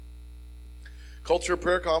Culture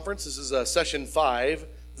Prayer Conference. This is session 5,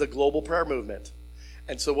 the Global Prayer Movement.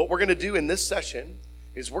 And so what we're going to do in this session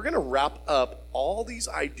is we're going to wrap up all these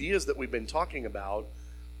ideas that we've been talking about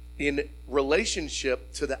in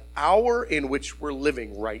relationship to the hour in which we're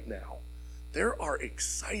living right now. There are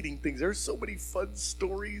exciting things. There's so many fun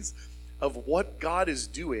stories of what God is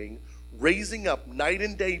doing, raising up night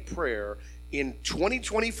and day prayer in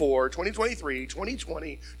 2024, 2023,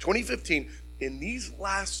 2020, 2015, in these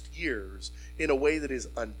last years in a way that is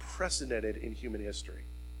unprecedented in human history.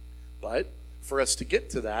 But for us to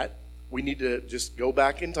get to that, we need to just go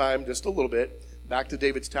back in time just a little bit, back to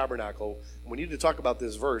David's tabernacle. And we need to talk about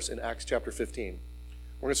this verse in Acts chapter 15.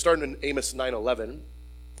 We're going to start in Amos 9:11.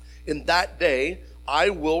 In that day,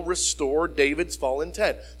 I will restore David's fallen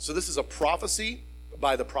tent. So this is a prophecy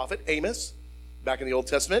by the prophet Amos back in the Old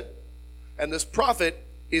Testament. And this prophet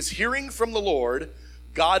is hearing from the Lord,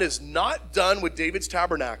 God is not done with David's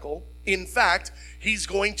tabernacle. In fact, he's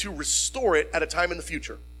going to restore it at a time in the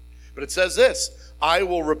future. But it says this, I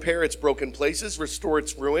will repair its broken places, restore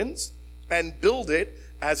its ruins, and build it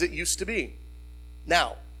as it used to be.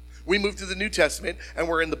 Now, we move to the New Testament, and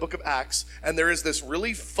we're in the book of Acts, and there is this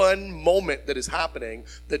really fun moment that is happening,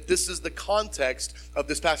 that this is the context of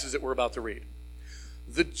this passage that we're about to read.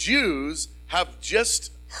 The Jews have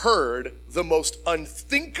just heard the most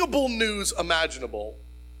unthinkable news imaginable.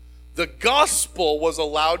 The gospel was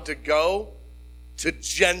allowed to go to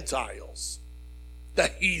Gentiles, the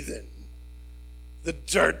heathen, the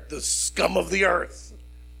dirt, the scum of the earth.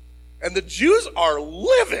 And the Jews are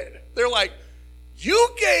livid. They're like,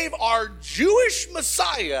 you gave our Jewish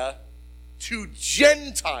Messiah to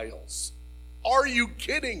Gentiles. Are you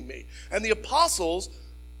kidding me? And the apostles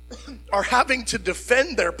are having to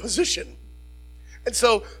defend their position. And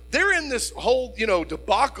so they're in this whole,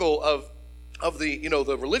 debacle of the,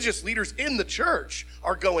 the religious leaders in the church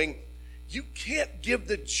are going, you can't give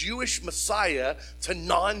the Jewish Messiah to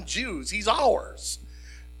non-Jews. He's ours.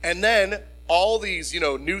 And then all these,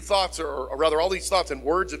 new thoughts, or rather all these thoughts and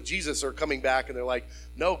words of Jesus are coming back, and they're like,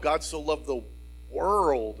 no, God so loved the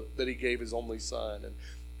world that he gave his only son.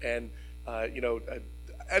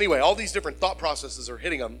 Anyway, all these different thought processes are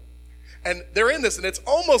hitting them. And they're in this, and it's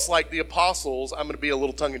almost like the apostles, I'm going to be a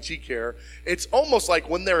little tongue-in-cheek here, it's almost like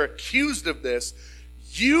when they're accused of this,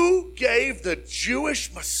 you gave the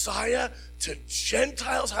Jewish Messiah to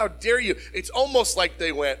Gentiles, how dare you? It's almost like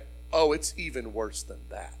they went, oh, it's even worse than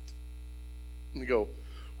that. And they go,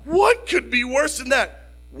 what could be worse than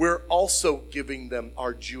that? We're also giving them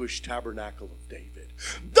our Jewish tabernacle of David.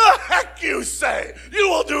 The heck you say? You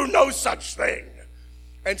will do no such thing.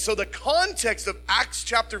 And so the context of Acts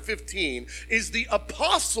chapter 15 is the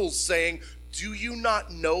apostles saying, do you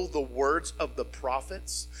not know the words of the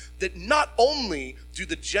prophets? That not only do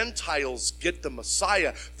the Gentiles get the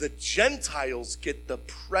Messiah, the Gentiles get the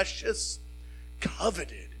precious,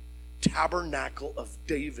 coveted tabernacle of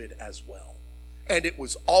David as well. And it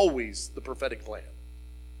was always the prophetic plan.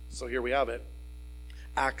 So here we have it.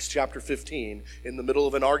 Acts chapter 15, in the middle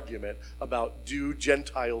of an argument about do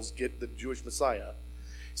Gentiles get the Jewish Messiah.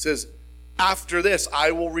 It says, after this,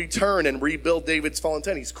 I will return and rebuild David's fallen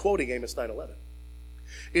tent. He's quoting Amos 9:11.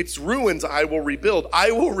 Its ruins I will rebuild.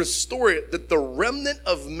 I will restore it, that the remnant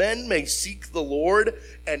of men may seek the Lord,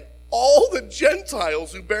 and all the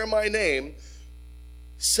Gentiles who bear my name,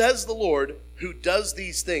 says the Lord, who does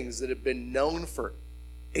these things that have been known for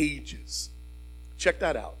ages. Check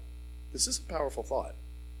that out. This is a powerful thought.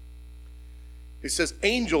 It says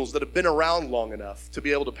angels that have been around long enough to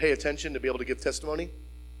be able to pay attention, to be able to give testimony.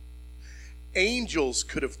 Angels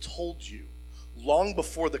could have told you long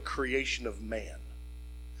before the creation of man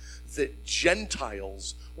that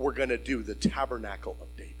Gentiles were going to do the tabernacle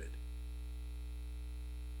of David.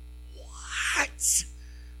 What?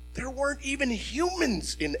 There weren't even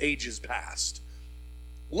humans in ages past,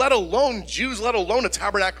 let alone Jews, let alone a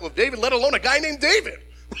tabernacle of David, let alone a guy named David.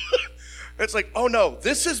 It's like, oh no,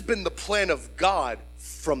 this has been the plan of God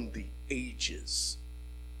from the ages.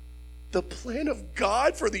 The plan of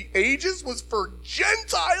God for the ages was for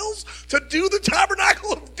Gentiles to do the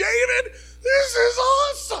tabernacle of David? This is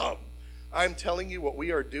awesome. I'm telling you, what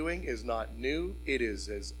we are doing is not new. It is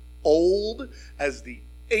as old as the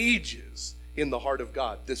ages in the heart of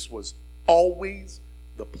God. This was always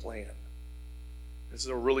the plan. This is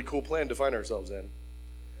a really cool plan to find ourselves in. It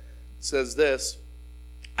says this,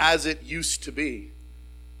 as it used to be.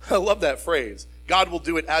 I love that phrase. God will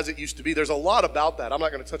do it as it used to be. There's a lot about that. I'm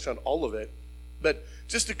not going to touch on all of it, but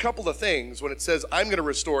just a couple of things when it says, I'm going to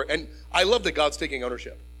restore. And I love that God's taking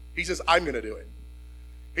ownership. He says, I'm going to do it.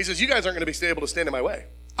 He says, you guys aren't going to be able to stand in my way.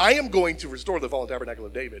 I am going to restore the fallen tabernacle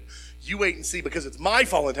of David. You wait and see, because it's my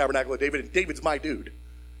fallen tabernacle of David, and David's my dude.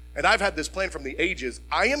 And I've had this plan from the ages.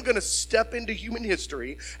 I am going to step into human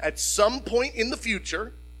history at some point in the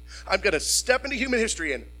future. I'm going to step into human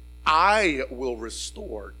history, and I will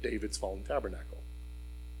restore David's fallen tabernacle.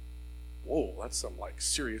 Whoa, that's some like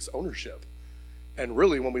serious ownership. And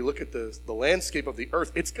really, when we look at the landscape of the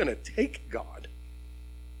earth, it's going to take God.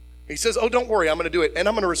 He says, oh, don't worry, I'm going to do it, and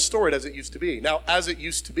I'm going to restore it as it used to be. Now, as it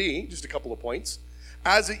used to be, just a couple of points,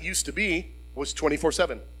 as it used to be was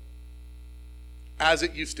 24/7. As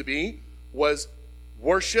it used to be was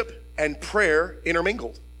worship and prayer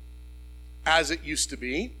intermingled. As it used to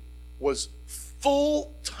be was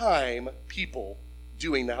full-time people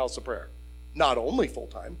doing the house of prayer. Not only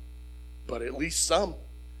full-time, but at least some.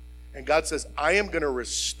 And God says, I am going to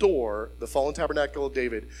restore the fallen tabernacle of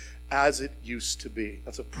David as it used to be.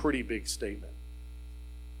 That's a pretty big statement.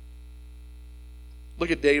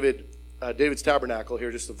 Look at David's tabernacle here,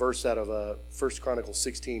 just a verse out of 1 Chronicles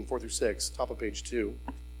 16, 4-6, top of page 2.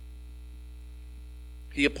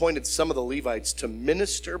 He appointed some of the Levites to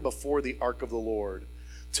minister before the ark of the Lord,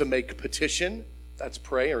 to make petition, that's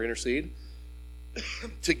pray or intercede,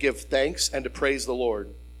 to give thanks and to praise the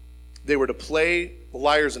Lord. They were to play the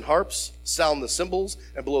lyres and harps, sound the cymbals,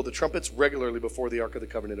 and blow the trumpets regularly before the Ark of the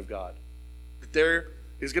Covenant of God. There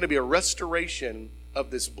is going to be a restoration of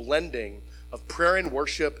this blending of prayer and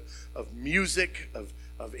worship, of music, of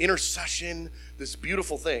intercession, this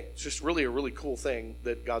beautiful thing. It's just really a really cool thing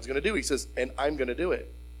that God's going to do. He says, and I'm going to do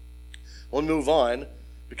it. We'll move on,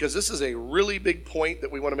 because this is a really big point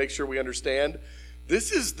that we want to make sure we understand.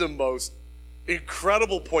 This is the most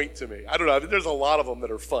incredible point to me. I don't know, there's a lot of them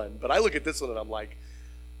that are fun, but I look at this one and I'm like,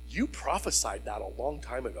 you prophesied that a long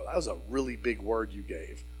time ago. That was a really big word you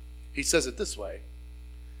gave. He says it this way: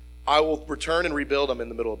 I will return and rebuild. I'm in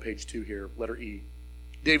the middle of page 2 here, letter E.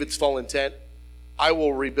 David's fallen tent, I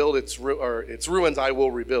will rebuild its ruins. I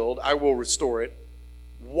will rebuild. I will restore it.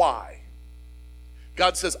 Why?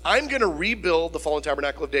 God says, I'm going to rebuild the fallen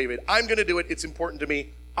tabernacle of David. I'm going to do it. It's important to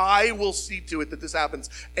me. I will see to it that this happens,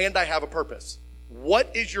 and I have a purpose.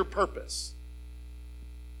 What is your purpose?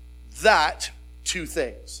 That, two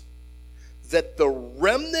things. That the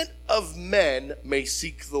remnant of men may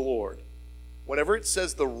seek the Lord. Whenever it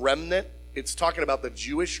says the remnant, it's talking about the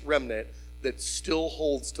Jewish remnant that still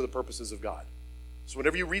holds to the purposes of God. So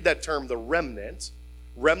whenever you read that term, the remnant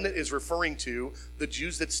is referring to the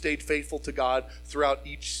Jews that stayed faithful to God throughout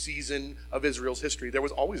each season of Israel's history. There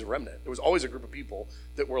was always a remnant. There was always a group of people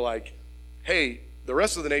that were like, hey, the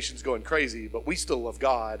rest of the nation's going crazy, but we still love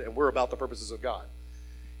God, and we're about the purposes of God.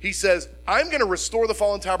 He says, I'm going to restore the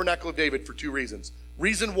fallen tabernacle of David for 2 reasons.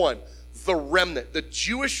 Reason 1, the remnant, the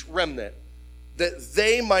Jewish remnant, that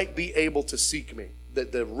they might be able to seek me,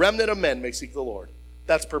 that the remnant of men may seek the Lord.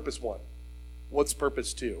 That's purpose 1. What's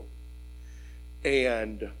purpose 2?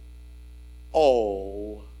 And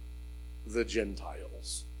all the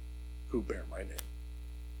Gentiles who bear my name.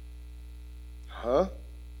 Huh?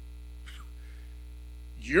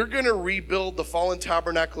 You're going to rebuild the fallen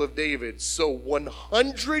tabernacle of David so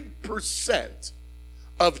 100%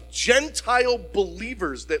 of Gentile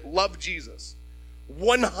believers that love Jesus,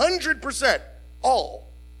 100%, all,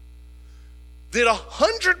 that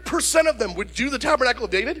 100% of them would do the tabernacle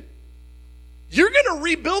of David? You're going to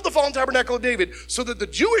rebuild the fallen tabernacle of David so that the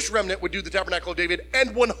Jewish remnant would do the tabernacle of David,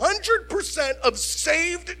 and 100% of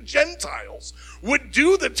saved Gentiles would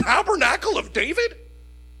do the tabernacle of David?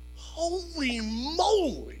 Holy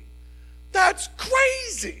moly. That's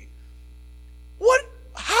crazy. What?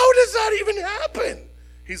 How does that even happen?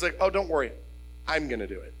 He's like, oh, don't worry. I'm going to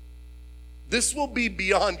do it. This will be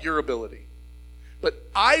beyond your ability. But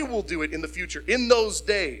I will do it in the future, in those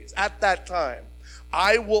days, at that time.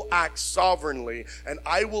 I will act sovereignly, and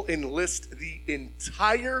I will enlist the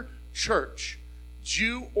entire church,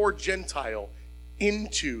 Jew or Gentile,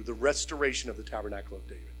 into the restoration of the tabernacle of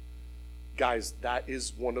David. Guys, that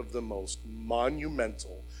is one of the most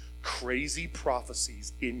monumental, crazy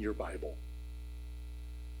prophecies in your Bible.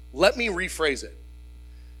 Let me rephrase it.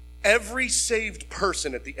 Every saved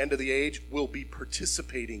person at the end of the age will be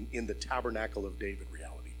participating in the tabernacle of David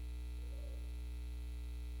reality.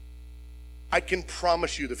 I can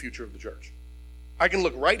promise you the future of the church. I can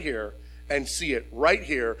look right here and see it right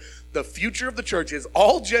here. The future of the church is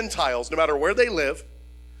all Gentiles, no matter where they live.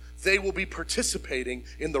 They will be participating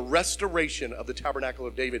in the restoration of the tabernacle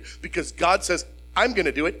of David, because God says, I'm going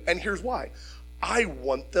to do it, and here's why. I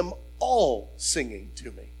want them all singing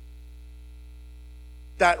to me.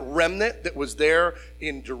 That remnant that was there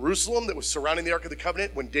in Jerusalem that was surrounding the Ark of the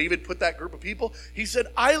Covenant, when David put that group of people, he said,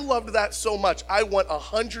 I loved that so much, I want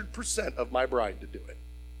 100% of my bride to do it.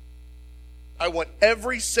 I want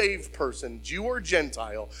every saved person, Jew or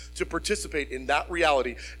Gentile, to participate in that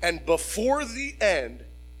reality. And before the end,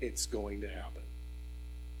 it's going to happen.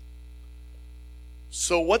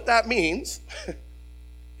 So what that means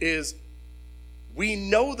is we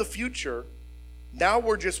know the future. Now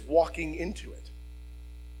we're just walking into it.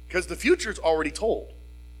 Because the future's already told.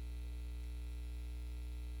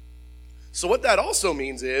 So what that also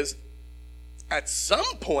means is, at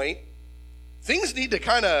some point, things need to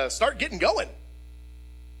kind of start getting going.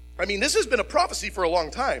 I mean, this has been a prophecy for a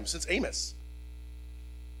long time, since Amos.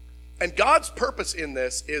 And God's purpose in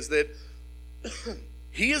this is that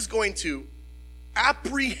he is going to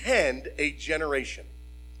apprehend a generation.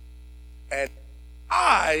 And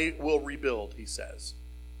I will rebuild, he says.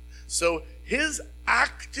 So his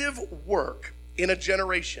active work in a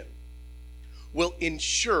generation will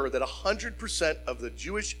ensure that 100% of the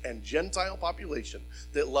Jewish and Gentile population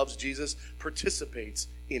that loves Jesus participates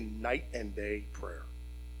in night and day prayer.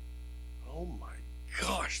 Oh my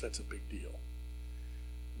gosh, that's a big deal.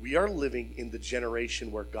 We are living in the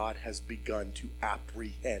generation where God has begun to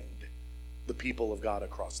apprehend the people of God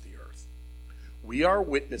across the earth. We are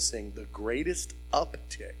witnessing the greatest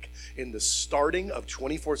uptick in the starting of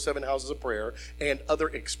 24/7 houses of prayer and other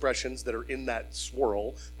expressions that are in that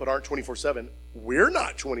swirl but aren't 24/7. We're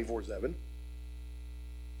not 24/7.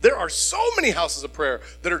 There are so many houses of prayer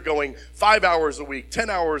that are going 5 hours a week, 10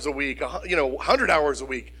 hours a week, 100 hours a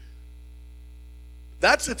week.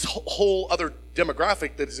 That's its whole other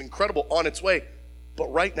demographic that is incredible on its way. But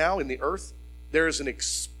right now in the earth, there is an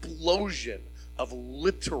explosion of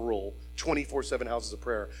literal 24/7 houses of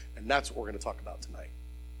prayer, and that's what we're going to talk about tonight.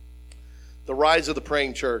 The rise of the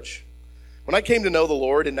praying church. When I came to know the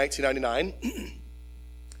Lord in 1999,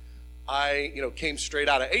 I came straight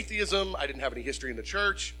out of atheism. I didn't have any history in the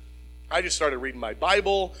church. I just started reading my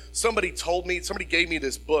Bible. Somebody gave me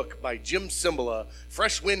this book by Jim Cymbala,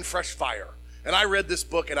 Fresh Wind, Fresh Fire. And I read this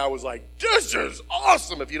book and I was like, this is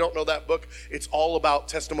awesome. If you don't know that book, it's all about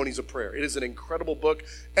testimonies of prayer. It is an incredible book.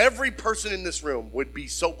 Every person in this room would be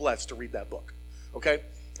so blessed to read that book. Okay?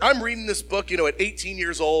 I'm reading this book, at 18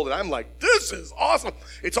 years old, and I'm like, this is awesome.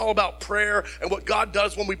 It's all about prayer and what God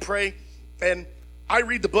does when we pray. And I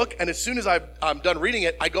read the book, and as soon as I'm done reading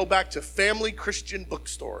it, I go back to Family Christian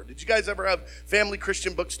Bookstore. Did you guys ever have Family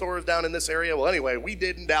Christian Bookstores down in this area? Well, anyway, we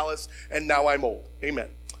did in Dallas, and now I'm old. Amen.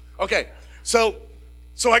 Okay. So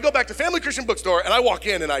I go back to Family Christian Bookstore, and I walk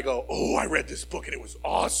in, and I go, oh, I read this book, and it was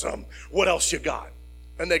awesome. What else you got?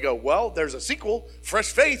 And they go, well, there's a sequel,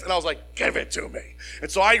 Fresh Faith. And I was like, give it to me.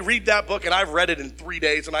 And so I read that book, and I've read it in 3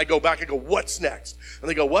 days, and I go back and go, what's next? And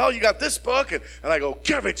they go, well, you got this book. And I go,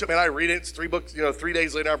 give it to me. And I read it. It's 3 books, 3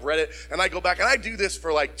 days later, I've read it. And I go back, and I do this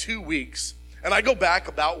for like 2 weeks. And I go back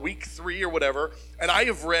about week 3 or whatever, and I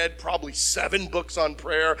have read probably 7 books on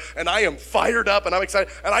prayer, and I am fired up, and I'm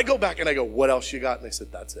excited. And I go back, and I go, what else you got? And they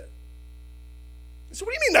said, that's it. I said,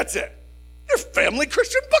 what do you mean that's it? You're Family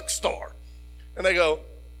Christian Bookstore. And they go,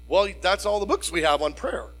 well, that's all the books we have on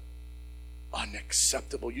prayer.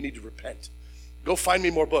 Unacceptable. You need to repent. Go find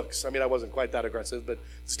me more books. I mean, I wasn't quite that aggressive, but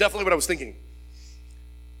it's definitely what I was thinking.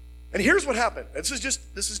 And here's what happened. This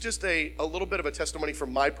is just a little bit of a testimony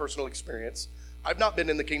from my personal experience. I've not been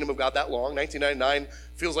in the kingdom of God that long. 1999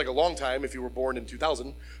 feels like a long time if you were born in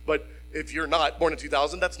 2000. But if you're not born in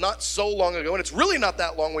 2000, that's not so long ago. And it's really not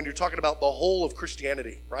that long when you're talking about the whole of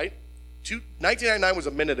Christianity, right? 1999 was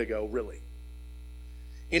a minute ago, really.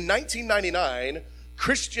 In 1999,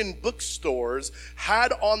 Christian bookstores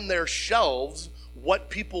had on their shelves what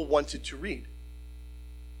people wanted to read.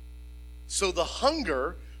 So the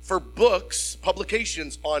hunger for books,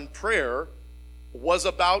 publications on prayer was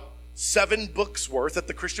about 7 books worth at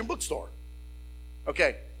the Christian bookstore.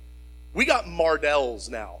 Okay, we got Mardell's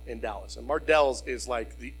now in Dallas, and Mardell's is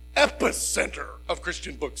like the epicenter of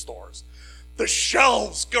Christian bookstores. The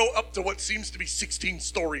shelves go up to what seems to be 16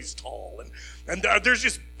 stories tall, and there's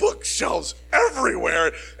just bookshelves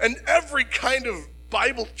everywhere, and every kind of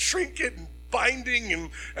Bible trinket and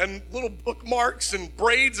binding and little bookmarks and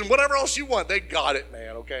braids and whatever else you want. They got it,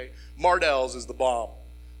 man, okay? Mardell's is the bomb.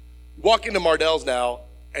 You walk into Mardell's now,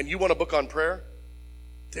 and you want a book on prayer?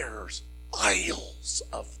 There's aisles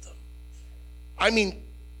of them. I mean,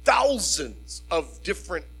 thousands of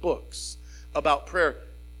different books about prayer.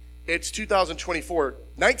 It's 2024.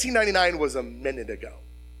 1999 was a minute ago.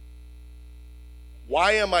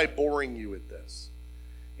 Why am I boring you with this?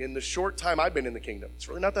 In the short time I've been in the kingdom, it's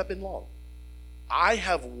really not that been long, I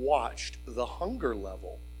have watched the hunger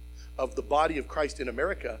level of the body of Christ in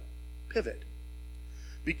America pivot.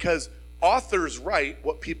 Because authors write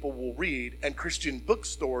what people will read, and Christian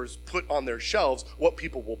bookstores put on their shelves what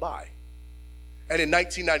people will buy. And in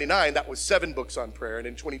 1999, that was 7 books on prayer. And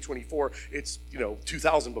in 2024, it's,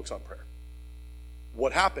 2,000 books on prayer.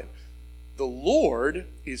 What happened? The Lord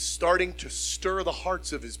is starting to stir the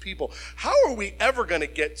hearts of his people. How are we ever going to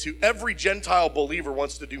get to every Gentile believer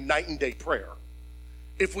wants to do night and day prayer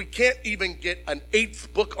if we can't even get an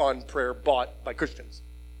 8th book on prayer bought by Christians?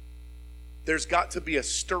 There's got to be a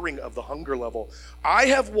stirring of the hunger level. I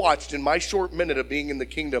have watched in my short minute of being in the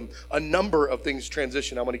kingdom a number of things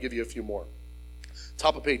transition. I'm going to give you a few more.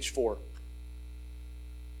 Top of page 4.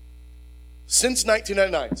 Since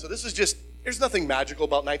 1999, so this is just, there's nothing magical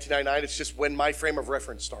about 1999. It's just when my frame of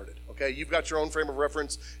reference started, okay? You've got your own frame of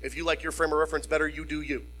reference. If you like your frame of reference better, you do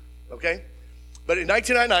you, okay? But in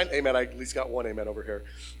 1999, amen, I at least got one amen over here.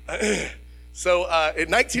 So in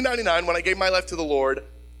 1999, when I gave my life to the Lord,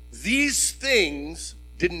 these things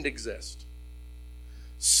didn't exist.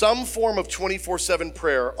 Some form of 24/7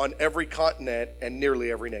 prayer on every continent and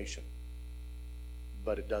nearly every nation.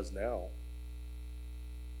 But it does now.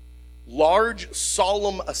 Large,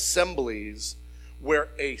 solemn assemblies where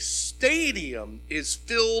a stadium is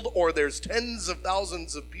filled or there's tens of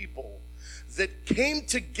thousands of people that came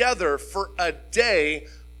together for a day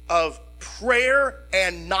of prayer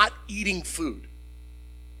and not eating food.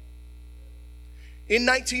 In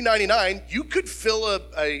 1999, you could fill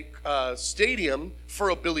a stadium for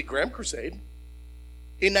a Billy Graham crusade.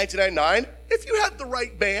 In 1999, if you had the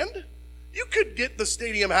right band, you could get the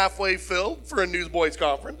stadium halfway filled for a Newsboys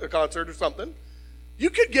conference, a concert or something. You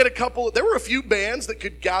could get there were a few bands that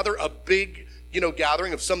could gather a big,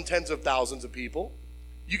 gathering of some tens of thousands of people.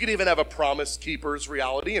 You could even have a Promise Keepers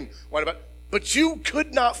reality but you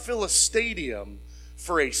could not fill a stadium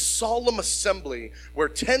for a solemn assembly where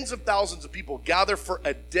tens of thousands of people gather for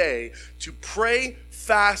a day to pray,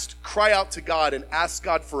 fast, cry out to God, and ask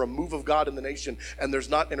God for a move of God in the nation. And there's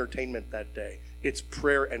not entertainment that day. It's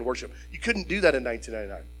prayer and worship. You couldn't do that in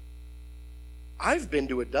 1999. I've been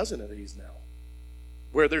to a dozen of these now,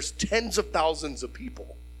 where there's tens of thousands of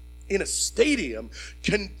people in a stadium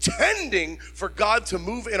contending for God to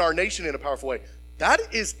move in our nation in a powerful way. That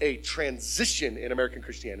is a transition in American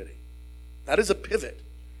Christianity. That is a pivot.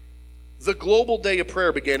 The Global Day of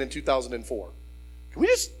Prayer began in 2004. Can we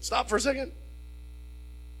just stop for a second?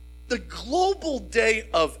 The Global Day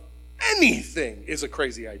of anything is a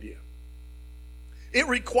crazy idea. It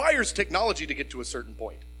requires technology to get to a certain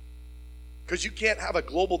point. Because you can't have a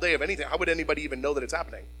global day of anything. How would anybody even know that it's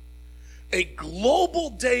happening? A global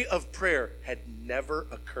day of prayer had never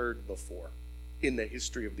occurred before in the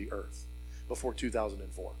history of the earth before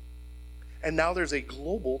 2004. And now there's a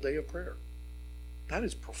global day of prayer. That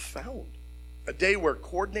is profound. A day where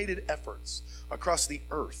coordinated efforts across the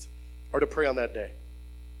earth are to pray on that day.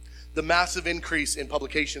 The massive increase in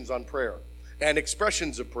publications on prayer and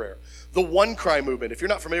expressions of prayer. The One Cry movement. If you're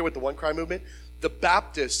not familiar with the One Cry movement, the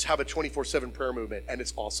Baptists have a 24/7 prayer movement, and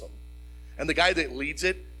it's awesome. And the guy that leads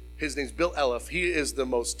it, his name's Bill Elliff. He is the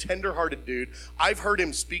most tender-hearted dude. I've heard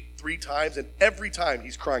him speak 3 times, and every time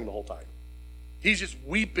he's crying the whole time. He's just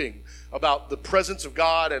weeping about the presence of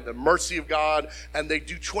God and the mercy of God. And they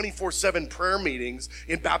do 24/7 prayer meetings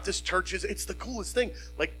in Baptist churches. It's the coolest thing.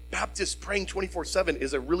 Like, Baptists praying 24/7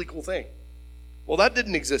 is a really cool thing. Well, that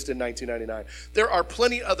didn't exist in 1999. There are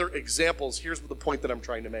plenty other examples. Here's the point that I'm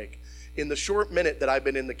trying to make. In the short minute that I've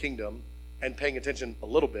been in the kingdom and paying attention a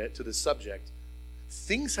little bit to this subject,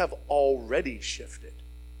 things have already shifted.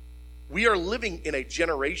 We are living in a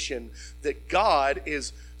generation that God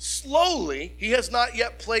is slowly, he has not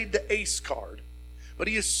yet played the ace card, but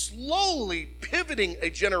he is slowly pivoting a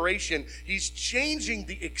generation. He's changing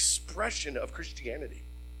the expression of Christianity.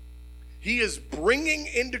 He is bringing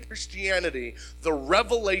into Christianity the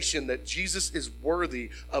revelation that Jesus is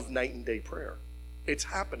worthy of night and day prayer. It's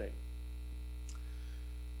happening.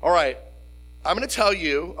 All right, I'm going to tell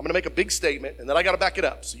you, I'm going to make a big statement, and then I got to back it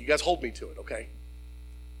up, so you guys hold me to it, okay?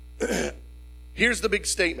 Here's the big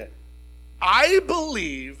statement. I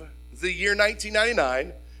believe the year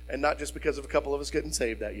 1999, and not just because of a couple of us getting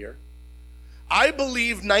saved that year, I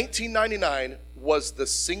believe 1999 was the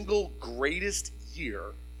single greatest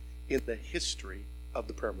year in the history of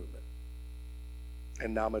the prayer movement.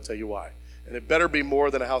 And now I'm going to tell you why. And it better be more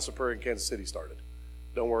than a house of prayer in Kansas City started.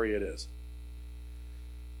 Don't worry, it is.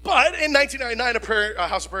 But in 1999, a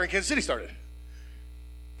house of prayer in Kansas City started.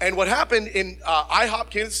 And what happened in IHOP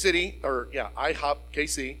Kansas City, IHOP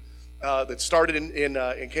KC, that started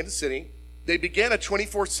in Kansas City, they began a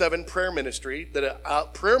 24/7 prayer ministry that a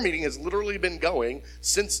prayer meeting has literally been going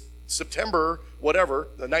since September,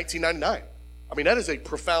 1999. I mean, that is a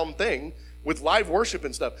profound thing with live worship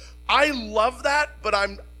and stuff. I love that, but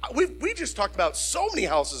we just talked about so many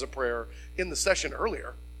houses of prayer in the session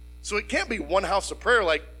earlier. So it can't be one house of prayer,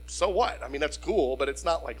 like, so what? I mean, that's cool, but it's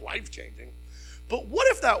not like life-changing. But what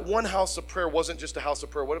if that one house of prayer wasn't just a house of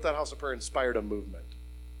prayer? What if that house of prayer inspired a movement?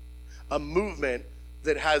 A movement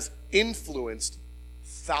that has influenced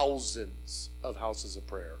thousands of houses of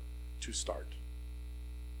prayer to start.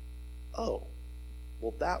 Oh,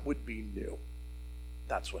 well, that would be new.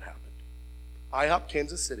 That's what happened. IHOP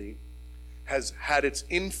Kansas City has had its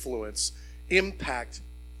influence impact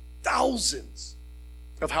thousands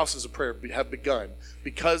of houses of prayer have begun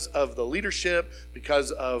because of the leadership,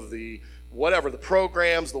 because of the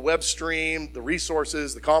programs, the web stream, the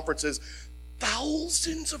resources, the conferences.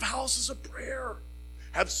 Thousands of houses of prayer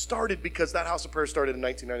have started because that house of prayer started in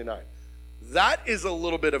 1999. That is a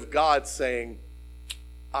little bit of God saying,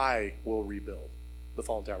 I will rebuild the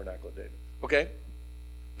fallen tabernacle of David. Okay?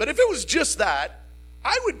 But if it was just that,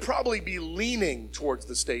 I would probably be leaning towards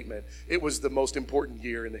the statement, it was the most important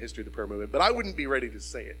year in the history of the prayer movement, but I wouldn't be ready to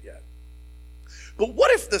say it yet. But what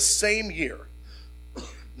if the same year,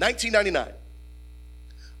 1999,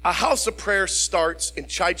 a house of prayer starts in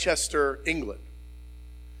Chichester, England,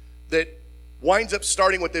 that winds up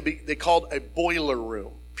starting what they called a boiler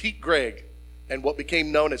room. Pete Gregg and what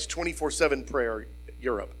became known as 24/7 Prayer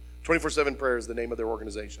Europe. 24/7 Prayer is the name of their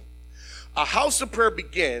organization. A house of prayer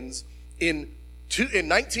begins in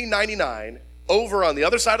 1999 over on the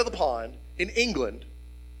other side of the pond in England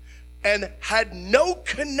and had no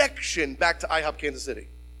connection back to IHOP Kansas City.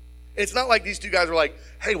 It's not like these two guys were like,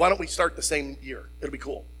 hey, why don't we start the same year? It'll be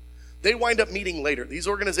cool. They wind up meeting later. These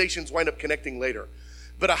organizations wind up connecting later.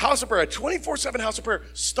 But a house of prayer, a 24/7 house of prayer,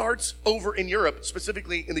 starts over in Europe,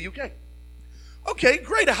 specifically in the UK. Okay,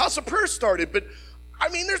 great, a house of prayer started, but I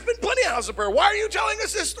mean, there's been plenty of house of prayer. Why are you telling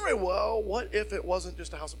us this story? Well, what if it wasn't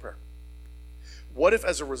just a house of prayer? What if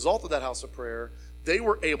as a result of that house of prayer, they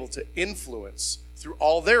were able to influence through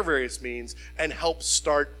all their various means and help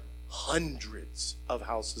start hundreds of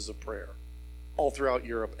houses of prayer all throughout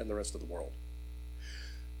Europe and the rest of the world?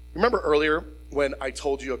 Remember earlier when I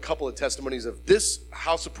told you a couple of testimonies of this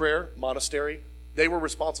house of prayer monastery? They were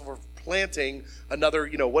responsible for planting another,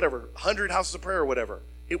 100 houses of prayer or whatever.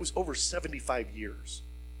 It was over 75 years.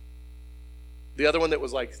 The other one that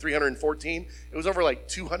was like 314, it was over like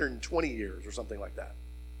 220 years or something like that.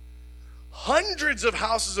 Hundreds of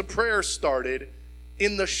houses of prayer started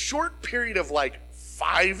in the short period of like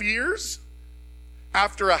 5 years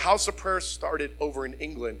after a house of prayer started over in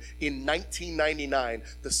England in 1999,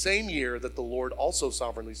 the same year that the Lord also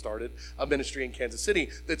sovereignly started a ministry in Kansas City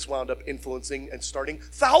that's wound up influencing and starting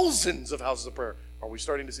thousands of houses of prayer. Are we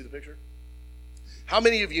starting to see the picture? How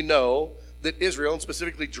many of you know that Israel, and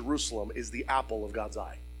specifically Jerusalem, is the apple of God's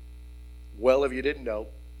eye? Well, if you didn't know,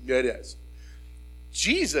 it is.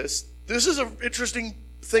 Jesus, this is an interesting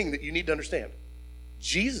thing that you need to understand.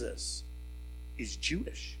 Jesus is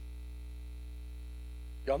Jewish.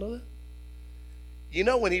 Y'all know that? You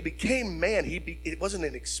know, when he became man, it wasn't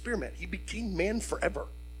an experiment. He became man forever.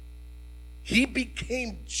 He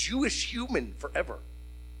became Jewish human forever.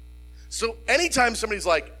 So anytime somebody's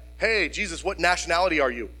like, hey, Jesus, what nationality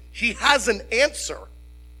are you? He has an answer.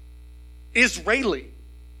 Israeli.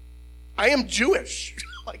 I am Jewish.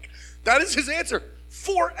 That is his answer.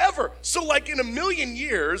 Forever. So like in a million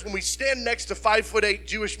years, when we stand next to 5'8"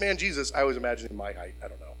 Jewish man Jesus, I always imagine him my height. I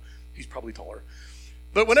don't know. He's probably taller.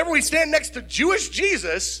 But whenever we stand next to Jewish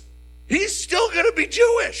Jesus, he's still going to be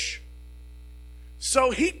Jewish.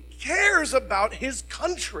 So he cares about his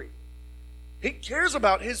country. He cares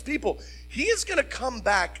about his people. He is going to come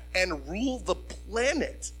back and rule the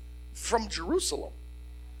planet from Jerusalem.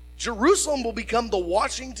 Jerusalem will become the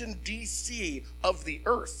Washington, D.C. of the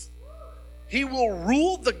earth. He will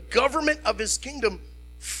rule the government of his kingdom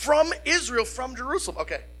from Israel, from Jerusalem.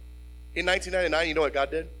 Okay, in 1999, you know what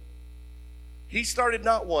God did? He started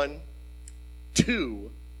not one,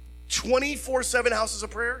 two, 24/7 houses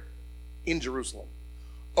of prayer in Jerusalem.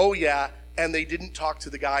 Oh yeah, and they didn't talk to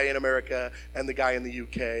the guy in America and the guy in the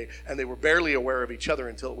UK, and they were barely aware of each other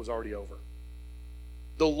until it was already over.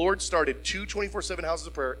 The Lord started two 24/7 houses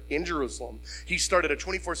of prayer in Jerusalem. He started a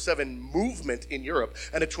 24/7 movement in Europe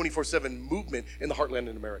and a 24/7 movement in the heartland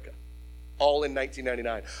in America, all in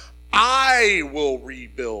 1999. I will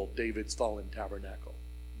rebuild David's fallen tabernacle.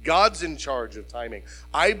 God's in charge of timing.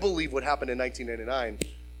 I believe what happened in 1999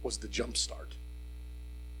 was the jump start.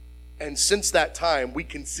 And since that time, we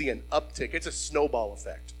can see an uptick. It's a snowball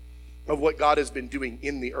effect of what God has been doing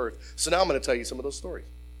in the earth. So now I'm going to tell you some of those stories.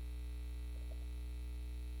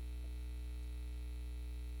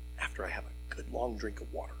 After I have a good long drink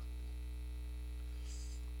of water.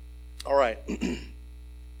 All right.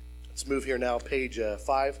 Let's move here now, page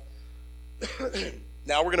 5.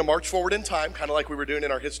 Now we're going to march forward in time, kind of like we were doing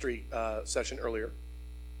in our history session earlier.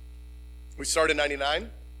 We started in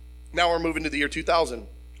 99. Now we're moving to the year 2000.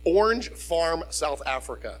 Orange Farm, South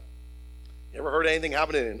Africa. You ever heard of anything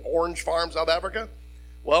happening in Orange Farm, South Africa?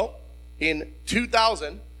 Well, in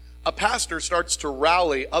 2000, a pastor starts to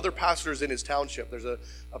rally other pastors in his township. There's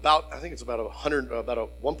about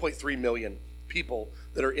 1.3 million people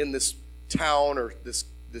that are in this town or this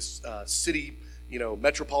city,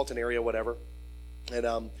 metropolitan area, whatever.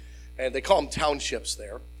 And they call them townships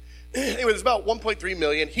there. Anyway, there's about 1.3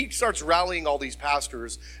 million. He starts rallying all these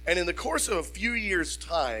pastors, and in the course of a few years'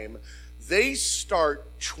 time, they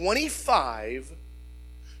start 25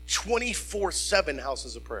 24/7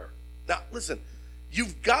 houses of prayer. Now, listen,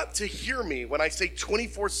 you've got to hear me when I say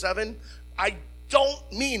 24/7. I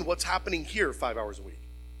don't mean what's happening here 5 hours a week.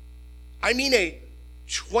 I mean a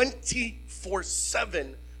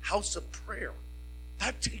 24/7 house of prayer.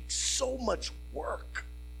 That takes so much work.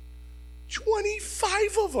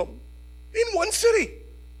 25 of them in one city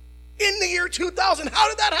in the year 2000. How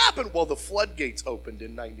did that happen? Well, the floodgates opened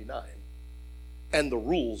in 99 and the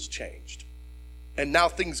rules changed. And now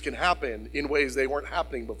things can happen in ways they weren't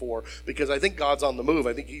happening before because I think God's on the move.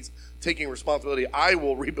 I think he's taking responsibility. I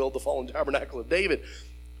will rebuild the fallen tabernacle of David.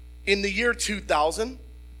 In the year 2000,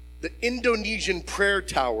 the Indonesian prayer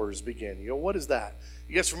towers begin. What is that?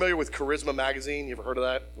 You guys familiar with Charisma magazine? You ever heard of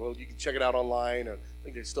that? Well, you can check it out online. I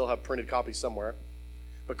think they still have printed copies somewhere.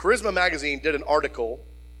 But Charisma magazine did an article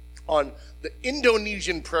on the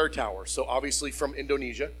Indonesian prayer tower. So obviously from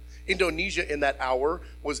Indonesia. Indonesia in that hour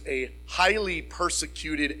was a highly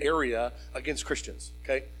persecuted area against Christians.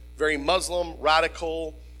 Okay, very Muslim,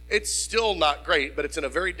 radical. It's still not great, but it's in a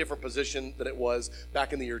very different position than it was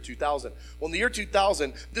back in the year 2000. Well, in the year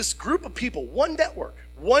 2000, this group of people, one network,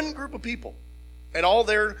 one group of people, and all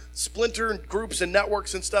their splinter groups and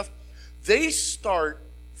networks and stuff, they start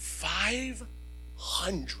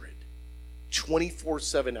 500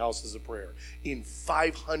 24/7 houses of prayer in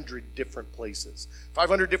 500 different places.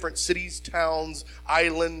 500 different cities, towns,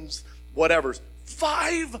 islands, whatever.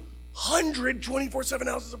 500 24/7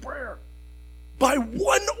 houses of prayer by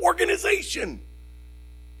one organization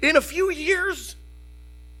in a few years.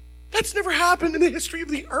 That's never happened in the history of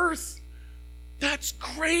the earth. That's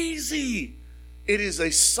crazy. It is a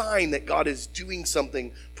sign that God is doing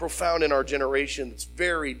something profound in our generation that's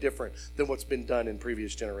very different than what's been done in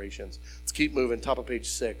previous generations. Let's keep moving. Top of page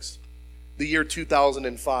 6. The year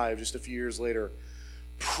 2005, just a few years later,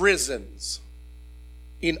 prisons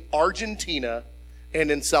in Argentina and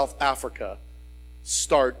in South Africa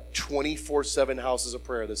start 24/7 houses of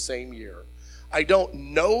prayer the same year. I don't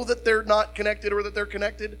know that they're not connected or that they're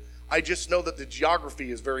connected. I just know that the geography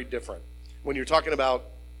is very different. When you're talking about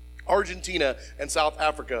Argentina and South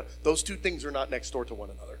Africa, those two things are not next door to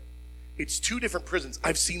one another. It's two different prisons.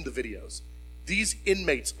 I've seen the videos. These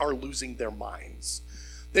inmates are losing their minds.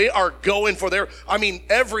 They are going for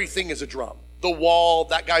everything is a drum. The wall,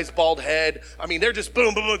 that guy's bald head. They're just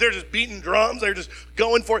boom, boom, boom. They're just beating drums. They're just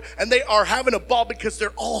going for it. And they are having a ball because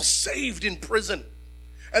they're all saved in prison.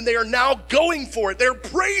 And they are now going for it. They're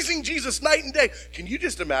praising Jesus night and day. Can you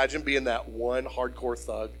just imagine being that one hardcore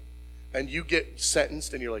thug? And you get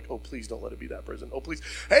sentenced and you're like, oh, please don't let it be that prison. Oh, please.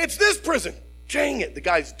 Hey, it's this prison. Dang it. The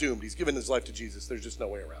guy's doomed. He's given his life to Jesus. There's just no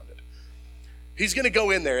way around it. He's going to go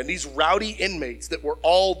in there, and these rowdy inmates that were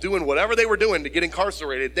all doing whatever they were doing to get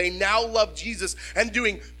incarcerated, they now love Jesus and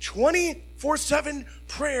doing 24/7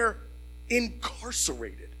 prayer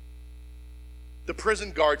incarcerated. The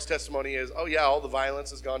prison guard's testimony is, oh yeah, all the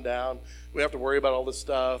violence has gone down. We don't have to worry about all this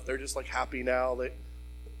stuff. They're just happy now.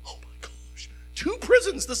 Oh my gosh, 2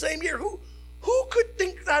 prisons the same year. Who could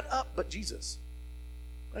think that up but Jesus?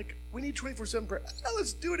 We need 24/7 prayer.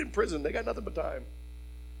 Let's do it in prison. They got nothing but time.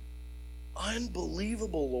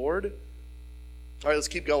 Unbelievable, Lord. All right, let's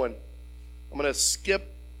keep going. I'm going to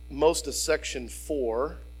skip most of section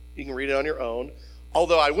 4. You can read it on your own.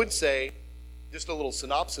 Although I would say, just a little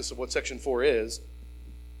synopsis of what section 4 is.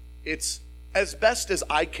 It's as best as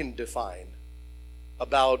I can define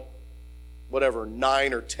about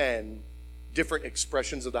 9 or 10 different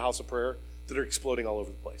expressions of the house of prayer that are exploding all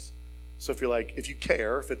over the place. So if you're if you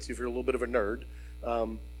care, if you're a little bit of a nerd,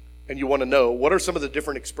 and you want to know what are some of the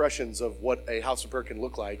different expressions of what a house of prayer can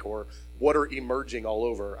look like or what are emerging all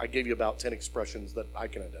over, I gave you about 10 expressions that I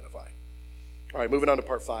can identify. All right, moving on to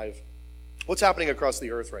part 5. What's happening across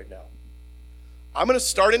the earth right now? I'm going to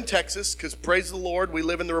start in Texas because praise the Lord, we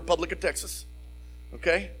live in the Republic of Texas.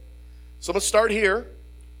 Okay? So I'm going to start here.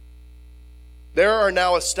 There are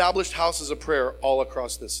now established houses of prayer all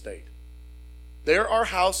across this state. There are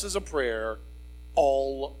houses of prayer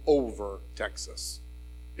all over Texas.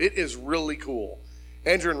 It is really cool.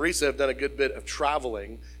 Andrew and Risa have done a good bit of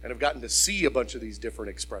traveling and have gotten to see a bunch of these different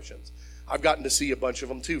expressions. I've gotten to see a bunch of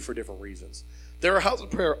them too for different reasons. There are houses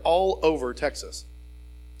of prayer all over Texas.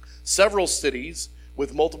 Several cities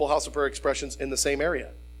with multiple house of prayer expressions in the same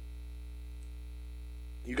area.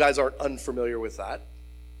 You guys aren't unfamiliar with that.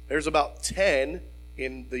 There's about 10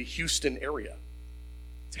 in the Houston area.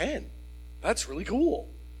 10. That's really cool.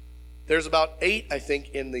 There's about 8, I think,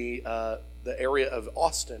 in the area of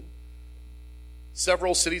Austin.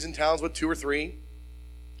 Several cities and towns with 2 or 3.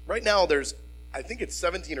 Right now, there's, I think it's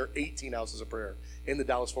 17 or 18 houses of prayer in the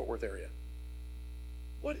Dallas-Fort Worth area.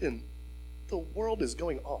 What in the world is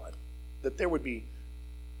going on that there would be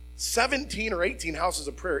 17 or 18 houses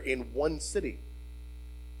of prayer in one city?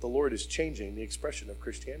 The Lord is changing the expression of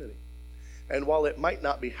Christianity. And while it might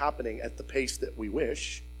not be happening at the pace that we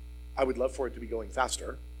wish, I would love for it to be going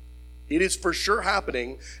faster. It is for sure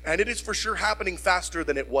happening, and it is for sure happening faster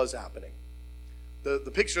than it was happening.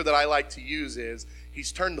 The picture that I like to use is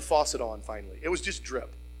he's turned the faucet on finally. It was just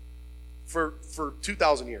drip. For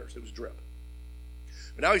 2,000 years, it was drip.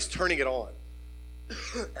 But now he's turning it on.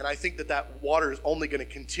 And I think that water is only going to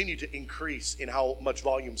continue to increase in how much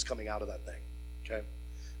volume is coming out of that thing.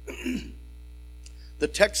 Okay? The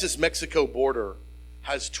Texas-Mexico border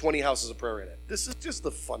has 20 houses of prayer in it. This is just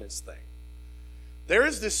the funnest thing. There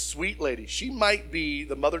is this sweet lady. She might be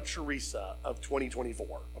the Mother Teresa of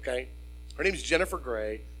 2024, okay? Her name is Jennifer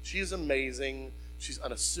Gray. She is amazing. She's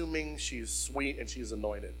unassuming. She is sweet, and she is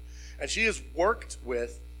anointed. And she has worked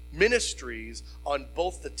with ministries on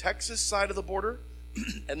both the Texas side of the border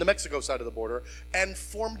and the Mexico side of the border and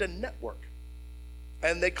formed a network.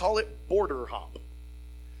 And they call it Border Hop.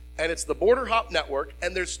 And it's the Border Hop Network,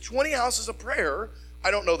 and there's 20 houses of prayer.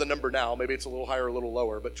 I don't know the number now. Maybe it's a little higher or a little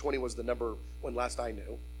lower, but 20 was the number when last I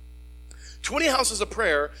knew. 20 houses of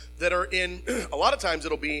prayer that are in, a lot of times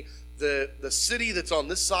it'll be the city that's on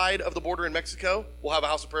this side of the border in Mexico will have a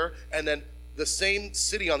house of prayer, and then the same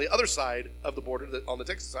city on the other side of the border, on the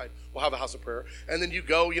Texas side, will have a house of prayer. And then you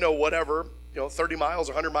go, 30 miles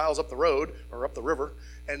or 100 miles up the road or up the river,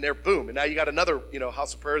 and there, boom. And now you got another,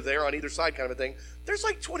 house of prayer there on either side kind of a thing. There's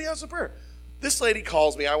like 20 houses of prayer. This lady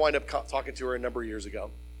calls me. I wind up talking to her a number of years ago.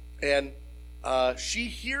 And she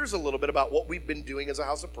hears a little bit about what we've been doing as a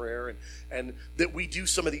house of prayer and that we do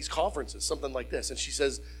some of these conferences, something like this. And she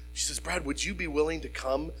says, Brad, would you be willing to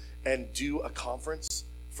come and do a conference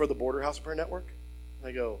for the Border House of Prayer Network? And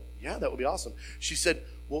I go, yeah, that would be awesome. She said,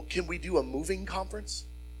 well, can we do a moving conference?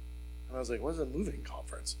 And I was like, what is a moving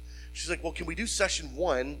conference? She's like, well, can we do session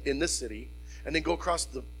 1 in this city and then go across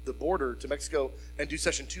the border to Mexico and do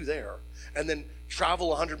session 2 there? And then travel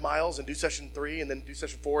 100 miles and do session 3 and then do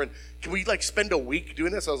session 4? And can we spend a week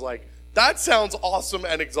doing this? I was like, that sounds awesome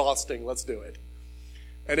and exhausting. Let's do it.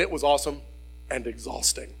 And it was awesome and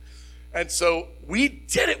exhausting. And so we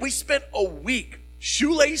did it. We spent a week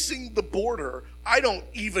shoelacing the border. I don't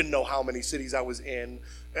even know how many cities I was in,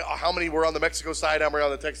 how many were on the Mexico side, how many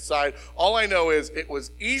on the Texas side. All I know is it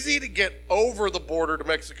was easy to get over the border to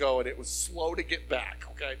Mexico, and it was slow to get back,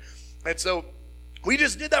 okay? And so we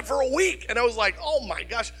just did that for a week, and I was like, oh my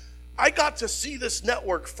gosh, I got to see this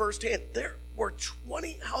network firsthand. There were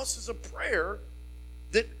 20 houses of prayer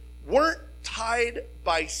that weren't tied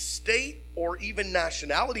by state or even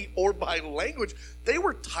nationality or by language. They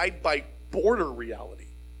were tied by border reality,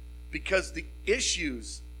 because the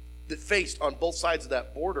issues that faced on both sides of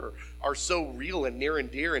that border are so real and near and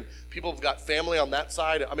dear, and people have got family on that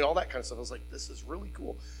side. I mean, all that kind of stuff. I was like, this is really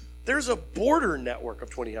cool. There's a border network of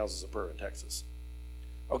 20 houses of prayer in Texas.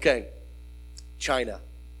 Okay, China.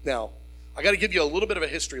 Now, I got to give you a little bit of a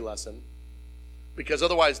history lesson, because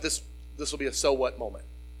otherwise this will be a so what moment.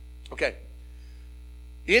 Okay.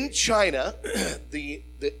 In China, the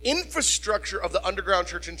infrastructure of the underground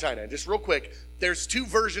church in China, and just real quick, there's 2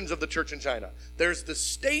 versions of the church in China. There's the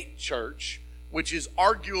state church, which is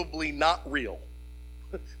arguably not real.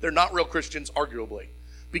 They're not real Christians, arguably,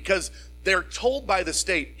 because they're told by the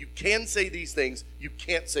state, you can say these things, you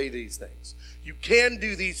can't say these things. You can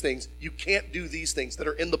do these things, you can't do these things that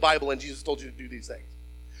are in the Bible, and Jesus told you to do these things.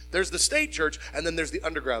 There's the state church, and then there's the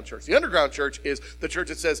underground church. The underground church is the church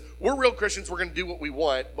that says, we're real Christians, we're going to do what we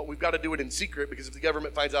want, but we've got to do it in secret, because if the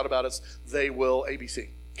government finds out about us, they will ABC,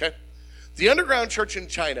 okay? The underground church in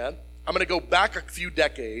China, I'm going to go back a few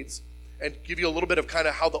decades and give you a little bit of kind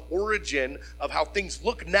of how the origin of how things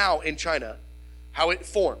look now in China, how it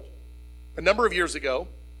formed. A number of years ago,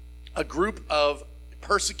 a group of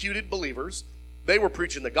persecuted believers They were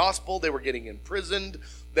preaching the gospel. They were getting imprisoned.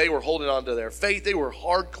 They were holding on to their faith. They were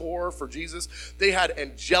hardcore for Jesus. They had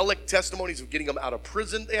angelic testimonies of getting them out of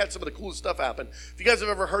prison. They had some of the coolest stuff happen. If you guys have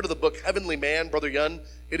ever heard of the book Heavenly Man, Brother Yun,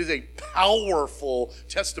 it is a powerful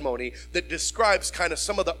testimony that describes kind of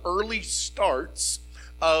some of the early starts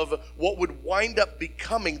of what would wind up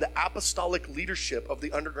becoming the apostolic leadership of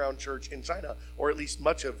the underground church in China, or at least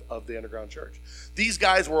much of the underground church. These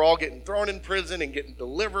guys were all getting thrown in prison and getting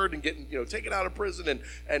delivered and getting, taken out of prison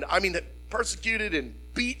and I mean, persecuted and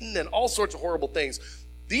beaten and all sorts of horrible things.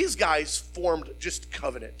 These guys formed just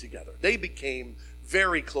covenant together. They became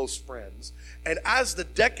very close friends. And as the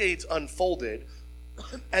decades unfolded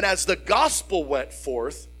and as the gospel went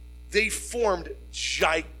forth, they formed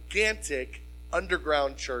gigantic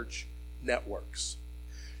underground church networks.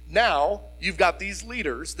 Now, you've got these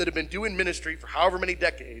leaders that have been doing ministry for however many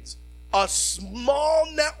decades, a small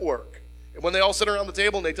network. And when they all sit around the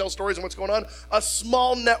table and they tell stories of what's going on, a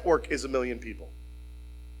small network is 1 million people.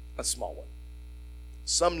 A small one.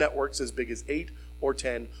 Some networks as big as 8 or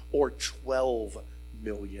 10 or 12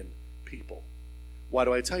 million people. Why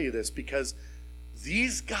do I tell you this? Because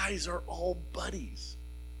these guys are all buddies.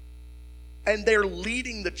 And they're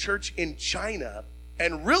leading the church in China.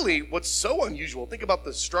 And really, what's so unusual, think about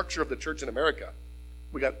the structure of the church in America.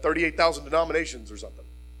 We got 38,000 denominations or something.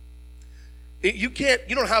 You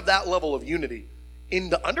don't have that level of unity. In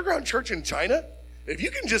the underground church in China, if you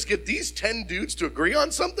can just get these 10 dudes to agree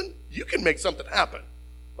on something, you can make something happen.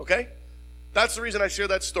 Okay? That's the reason I share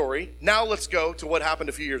that story. Now let's go to what happened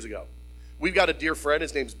a few years ago. We've got a dear friend.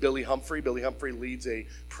 His name's Billy Humphrey. Billy Humphrey leads a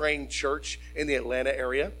praying church in the Atlanta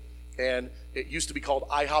area. And it used to be called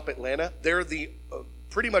IHOP Atlanta. They're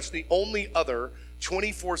pretty much the only other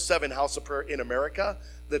 24/7 house of prayer in America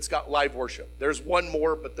that's got live worship. There's one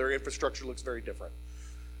more, but their infrastructure looks very different.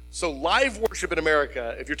 So live worship in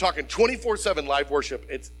America, if you're talking 24/7 live worship,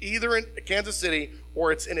 it's either in Kansas City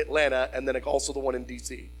or it's in Atlanta, and then also the one in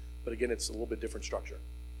DC. But again, it's a little bit different structure.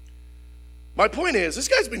 My point is, this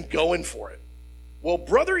guy's been going for it. Well,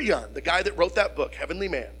 Brother Yun, the guy that wrote that book, Heavenly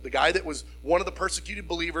Man, the guy that was one of the persecuted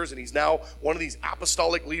believers, and he's now one of these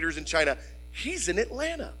apostolic leaders in China, he's in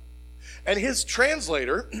Atlanta. And his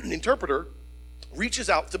translator, interpreter,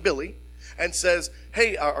 reaches out to Billy and says,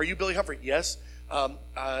 hey, are you Billy Humphrey? Yes.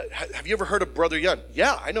 Have you ever heard of Brother Yun?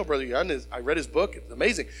 Yeah, I know Brother Yun. I read his book. It's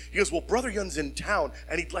amazing. He goes, well, Brother Yun's in town,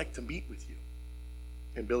 and he'd like to meet with you.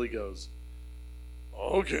 And Billy goes,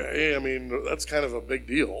 okay, I mean, that's kind of a big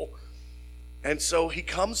deal. And so he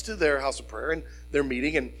comes to their house of prayer, and they're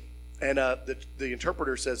meeting, and the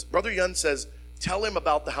interpreter says, Brother Yun says, tell him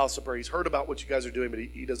about the house of prayer. He's heard about what you guys are doing, but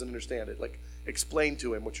he doesn't understand it. Like, explain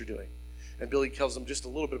to him what you're doing. And Billy tells them just a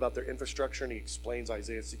little bit about their infrastructure, and he explains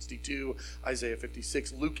Isaiah 62, Isaiah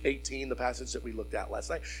 56, Luke 18, the passage that we looked at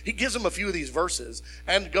last night. He gives them a few of these verses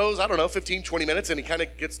and goes, 15, 20 minutes, and he kind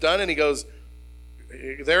of gets done, and he goes,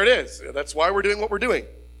 there it is. That's why we're doing what we're doing.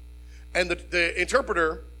 And the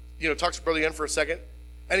interpreter, talks to Brother Yun for a second,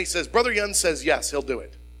 and he says, Brother Yun says yes, he'll do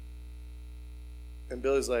it. And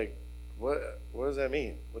Billy's like, what does that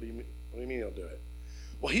mean? What do you mean he'll do it?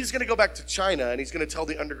 Well, he's going to go back to China, and he's going to tell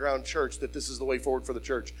the underground church that this is the way forward for the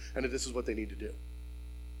church, and that this is what they need to do.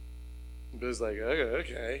 And Billy's like,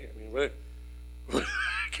 okay. I mean, what?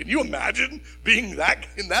 Can you imagine being in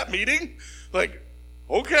that meeting? Like,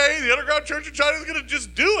 okay, the underground church in China is going to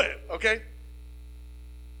just do it. Okay.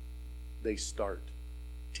 They start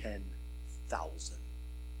 10,000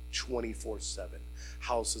 24/7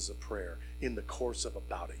 houses of prayer in the course of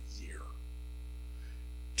about a year.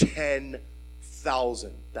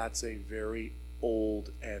 10,000. That's a very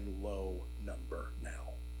old and low number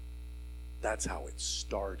now. That's how it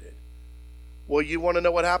started. Well, you want to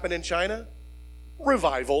know what happened in China?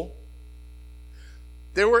 Revival.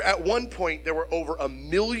 At one point, there were over 1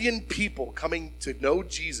 million people coming to know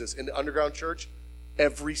Jesus in the underground church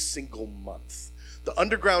every single month. The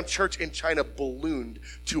underground church in China ballooned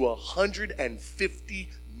to 150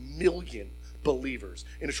 million believers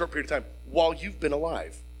in a short period of time while you've been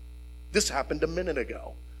alive. This happened a minute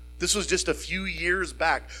ago. This was just a few years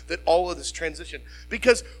back that all of this transition.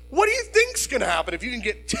 Because what do you think's going to happen if you can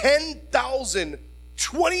get 10,000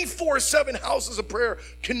 24/7 houses of prayer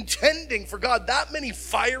contending for God, that many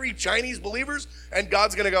fiery Chinese believers, and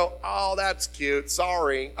God's going to go, oh, that's cute.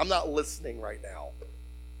 Sorry, I'm not listening right now.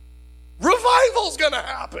 Revival's going to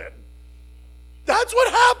happen. That's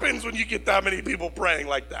what happens when you get that many people praying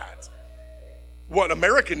like that. What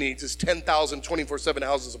America needs is 10,000 24/7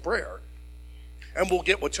 houses of prayer. And we'll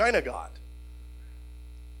get what China got.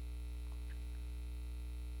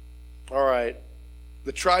 All right.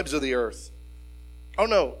 The tribes of the earth. Oh,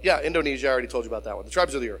 no. Yeah, Indonesia. I already told you about that one. The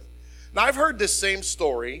tribes of the earth. Now, I've heard this same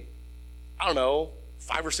story, I don't know,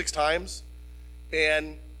 5 or 6 times.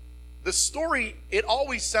 And the story, it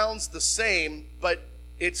always sounds the same, but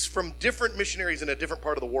it's from different missionaries in a different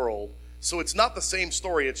part of the world. So it's not the same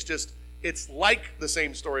story. It's like the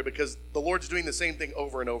same story because the Lord's doing the same thing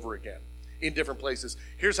over and over again in different places.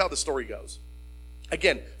 Here's how the story goes.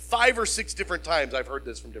 Again, 5 or 6 different times I've heard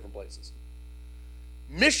this from different places.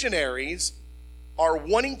 Missionaries are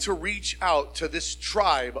wanting to reach out to this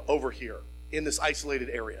tribe over here in this isolated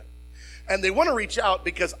area. And they want to reach out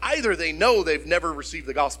because either they know they've never received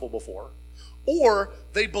the gospel before, or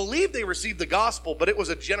they believe they received the gospel, but it was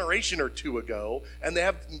a generation or 2 ago, and they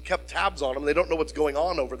haven't kept tabs on them. They don't know what's going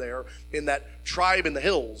on over there in that tribe in the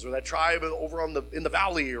hills, or that tribe over in the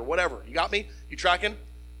valley, or whatever. You got me? You tracking?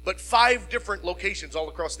 But 5 different locations all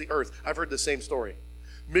across the earth, I've heard the same story.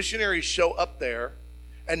 Missionaries show up there,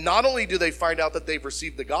 and not only do they find out that they've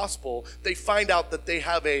received the gospel, they find out that they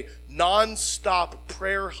have a non-stop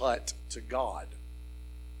prayer hut to God.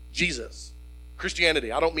 Jesus.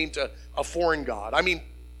 Christianity. I don't mean to a foreign God. I mean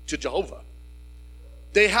to Jehovah.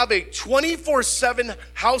 They have a 24/7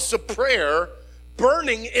 house of prayer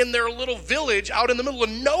burning in their little village out in the middle of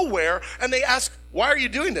nowhere, and they ask, why are you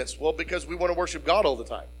doing this? Well, because we want to worship God all the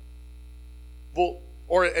time. Well,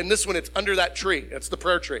 and this one, it's under that tree. It's the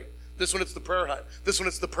prayer tree. This one, it's the prayer hut. This one,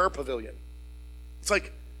 it's the prayer pavilion. It's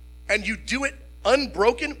like, and you do it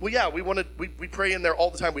unbroken? Well, yeah, we pray in there all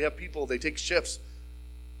the time. We have people, they take shifts.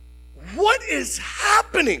 What is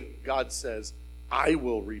happening? God says, I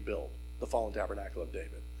will rebuild the fallen tabernacle of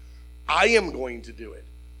David. I am going to do it.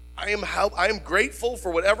 I am grateful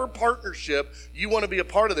for whatever partnership you want to be a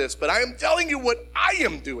part of this, but I am telling you what I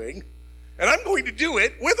am doing, and I'm going to do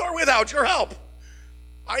it with or without your help.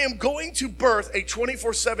 I am going to birth a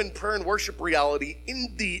 24/7 prayer and worship reality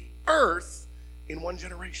in the earth in 1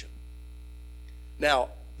 generation. Now,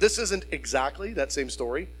 this isn't exactly that same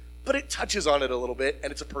story, but it touches on it a little bit,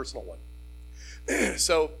 and it's a personal one.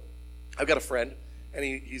 So I've got a friend, and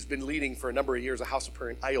he's been leading for a number of years a house of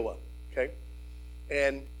prayer in Iowa, okay?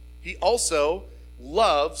 And he also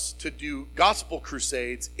loves to do gospel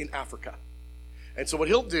crusades in Africa. And so what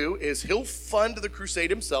he'll do is he'll fund the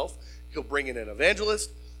crusade himself. He'll bring in an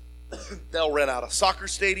evangelist. They'll rent out a soccer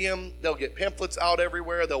stadium. They'll get pamphlets out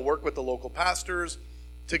everywhere. They'll work with the local pastors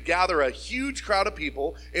to gather a huge crowd of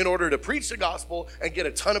people in order to preach the gospel and get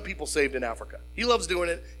a ton of people saved in Africa. He loves doing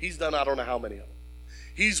it. He's done I don't know how many of them.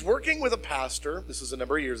 He's working with a pastor, this is a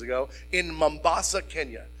number of years ago, in Mombasa,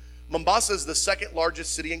 Kenya. Mombasa is the 2nd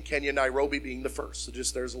largest city in Kenya, Nairobi being the 1st. So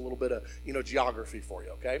just there's a little bit of, geography for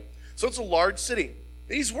you, okay? So it's a large city.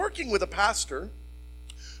 He's working with a pastor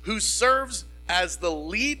who serves as the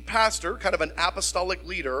lead pastor, kind of an apostolic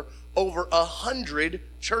leader, over 100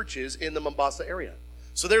 churches in the Mombasa area.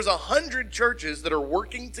 So there's 100 churches that are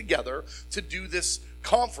working together to do this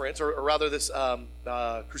conference, or rather this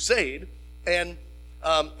crusade. And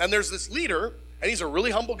there's this leader, and he's a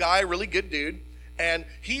really humble guy, really good dude. And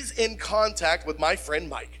he's in contact with my friend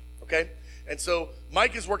Mike, okay? And so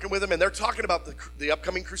Mike is working with him, and they're talking about the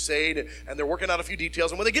upcoming crusade, and they're working out a few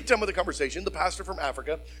details. And when they get done with the conversation, the pastor from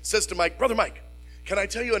Africa says to Mike, Brother Mike, can I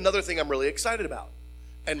tell you another thing I'm really excited about?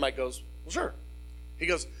 And Mike goes, well, sure. He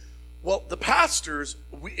goes, well, the pastors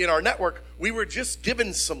in our network, we were just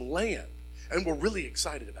given some land, and we're really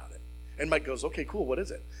excited about it. And Mike goes, okay, cool, what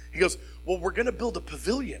is it? He goes, well, we're going to build a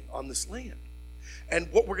pavilion on this land.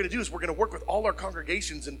 And what we're going to do is we're going to work with all our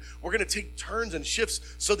congregations, and we're going to take turns and shifts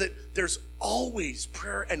so that there's always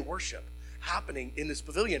prayer and worship happening in this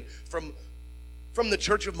pavilion from the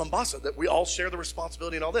church of Mombasa, that we all share the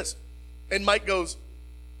responsibility and all this. And Mike goes,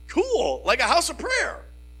 cool, like a house of prayer.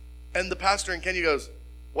 And the pastor in Kenya goes,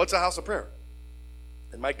 what's a house of prayer?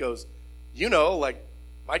 And Mike goes, like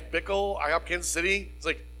Mike Bickle, IHOP Kansas City. It's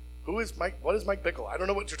like, who is Mike? What is Mike Bickle? I don't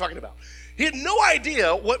know what you're talking about. He had no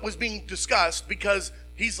idea what was being discussed because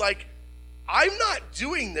he's like, I'm not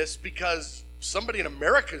doing this because somebody in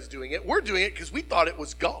America is doing it. We're doing it because we thought it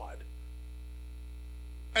was God.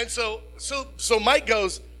 And so Mike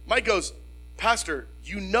goes, Pastor,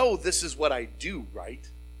 this is what I do, right?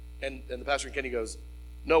 And the pastor in Kenya goes,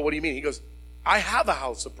 no, what do you mean? He goes, I have a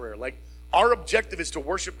house of prayer. Like, our objective is to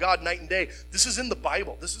worship God night and day. This is in the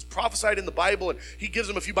Bible. This is prophesied in the Bible. And he gives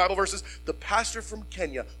him a few Bible verses. The pastor from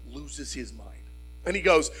Kenya loses his mind. And he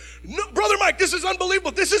goes, no, Brother Mike, this is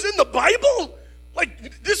unbelievable. This is in the Bible?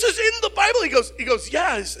 Like, this is in the Bible? He goes,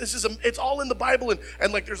 yeah, it's all in the Bible.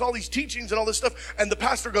 And like, there's all these teachings and all this stuff. And the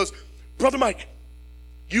pastor goes, Brother Mike,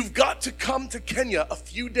 you've got to come to Kenya a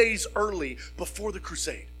few days early before the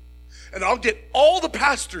crusade. And I'll get all the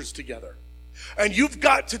pastors together. And you've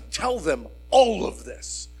got to tell them all of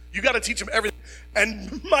this. You got to teach them everything.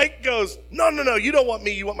 And Mike goes, no, you don't want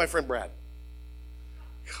me. You want my friend Brad.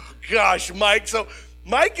 Oh, gosh, Mike. So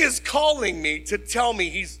Mike is calling me to tell me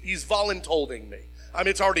he's voluntolding me. I mean,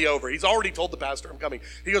 it's already over. He's already told the pastor I'm coming.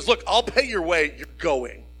 He goes, look, I'll pay your way. You're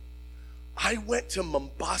going. I went to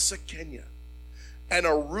Mombasa, Kenya, and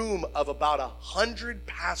a room of about 100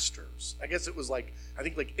 pastors. I guess it was like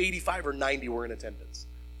 85 or 90 were in attendance.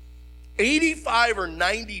 85 or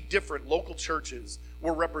 90 different local churches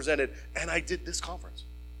were represented, and I did this conference.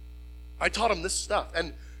 I taught them this stuff.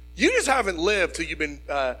 And you just haven't lived till you've been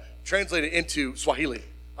translated into Swahili.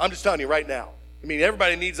 I'm just telling you right now. I mean,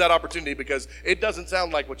 everybody needs that opportunity because it doesn't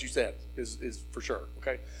sound like what you said, is for sure,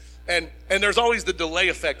 okay? And there's always the delay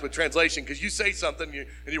effect with translation because you say something and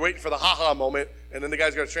you're waiting for the ha-ha moment, and then the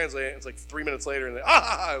guy's got to translate it, and it's like 3 minutes later, and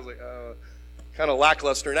I was like, kind of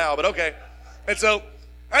lackluster now, but okay. And so,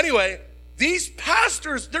 anyway, these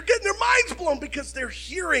pastors, they're getting their minds blown because they're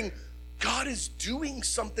hearing God is doing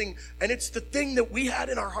something, and it's the thing that we had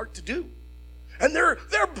in our heart to do. And their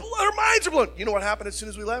minds are blown. You know what happened as soon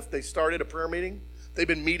as we left? They started a prayer meeting. They've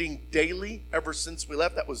been meeting daily ever since we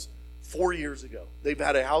left. That was 4 years ago. They've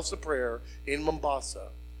had a house of prayer in Mombasa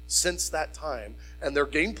since that time, and their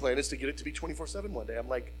game plan is to get it to be 24/7 one day. I'm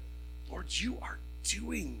like, Lord, you are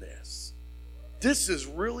doing this. This is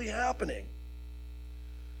really happening.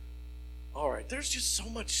 All right, there's just so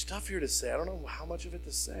much stuff here to say. I don't know how much of it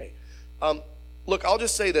to say. Look, I'll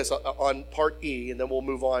just say this on part E, and then we'll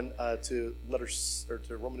move on to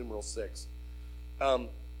Roman numeral 6.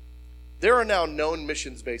 There are now known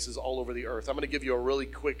missions bases all over the earth. I'm going to give you a really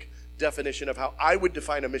quick definition of how I would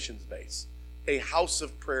define a missions base, a house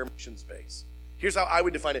of prayer missions base. Here's how I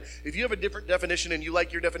would define it. If you have a different definition and you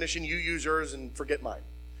like your definition, you use yours and forget mine.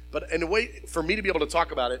 But in a way, for me to be able to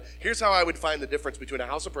talk about it, here's how I would find the difference between a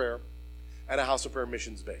house of prayer and a house of prayer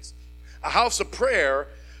missions base. A house of prayer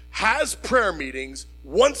has prayer meetings,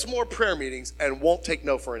 wants more prayer meetings, and won't take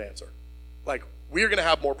no for an answer. Like, we are going to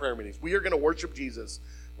have more prayer meetings. We are going to worship Jesus.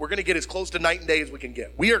 We're going to get as close to night and day as we can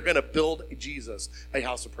get. We are going to build Jesus a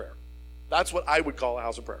house of prayer. That's what I would call a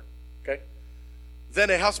house of prayer, okay? Then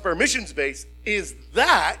a house of prayer missions base is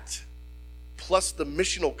that plus the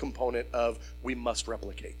missional component of we must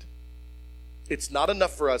replicate. It's not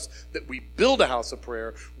enough for us that we build a house of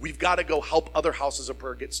prayer. We've got to go help other houses of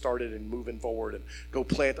prayer get started and moving forward and go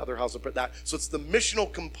plant other houses of prayer. So it's the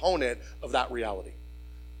missional component of that reality.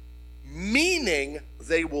 Meaning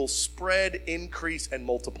they will spread, increase, and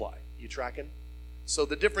multiply. You tracking? So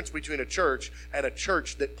the difference between a church and a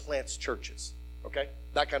church that plants churches, okay?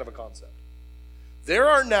 That kind of a concept. There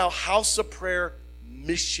are now house of prayer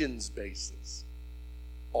missions bases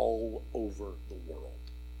all over the world.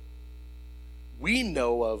 We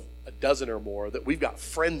know of a dozen or more that we've got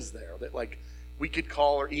friends there that like we could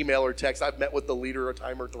call or email or text. I've met with the leader a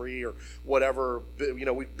time or three or whatever. You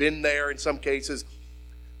know, we've been there in some cases.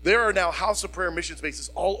 There are now house of prayer mission spaces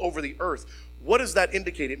all over the earth. What does that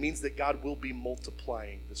indicate? It means that God will be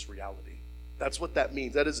multiplying this reality. That's what that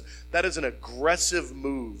means. That is an aggressive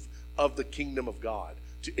move of the kingdom of God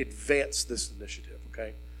to advance this initiative,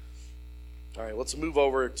 okay? All right, let's move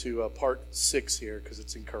over to part 6 here because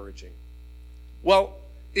it's encouraging. Well,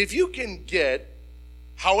 if you can get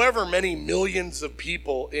however many millions of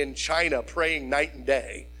people in China praying night and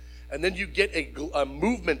day, and then you get a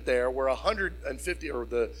movement there where 150, or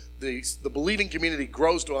the believing community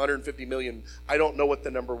grows to 150 million. I don't know what the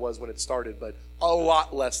number was when it started, but a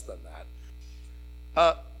lot less than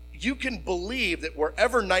that. You can believe that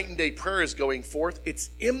wherever night and day prayer is going forth, it's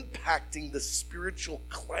impacting the spiritual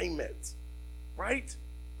climate, right?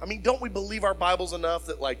 I mean, don't we believe our Bibles enough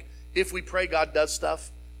that like, if we pray, God does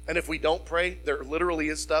stuff, and if we don't pray, there literally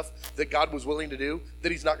is stuff that God was willing to do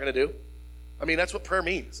that he's not going to do? I mean, that's what prayer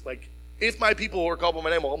means. Like, if my people who are called by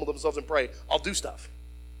my name will humble themselves and pray, I'll do stuff.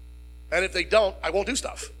 And if they don't, I won't do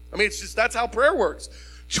stuff. I mean, it's just, that's how prayer works.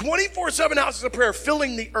 24/7 houses of prayer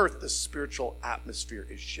filling the earth. The spiritual atmosphere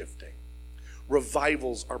is shifting.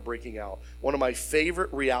 Revivals are breaking out. One of my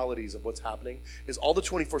favorite realities of what's happening is all the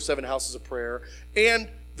 24/7 houses of prayer and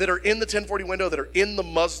that are in the 1040 window, that are in the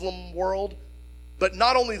Muslim world, but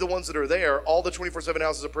not only the ones that are there, all the 24/7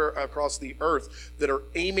 houses of prayer across the earth that are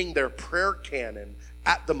aiming their prayer cannon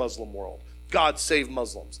at the Muslim world. God save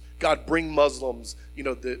Muslims. God bring Muslims, you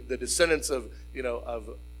know, the descendants of, you know,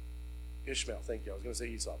 of Ishmael. Thank you. I was going to say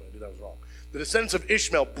Esau, but I knew that was wrong. The descendants of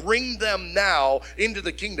Ishmael, bring them now into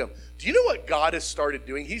the kingdom. Do you know what God has started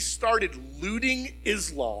doing? He started looting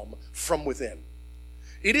Islam from within.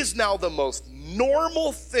 It is now the most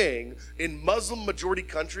normal thing in Muslim majority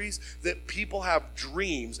countries that people have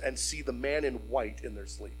dreams and see the man in white in their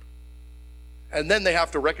sleep. And then they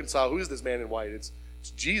have to reconcile, who is this man in white?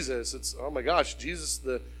 It's Jesus. It's, oh my gosh, Jesus,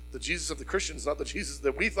 the Jesus of the Christians, not the Jesus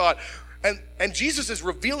that we thought. And Jesus is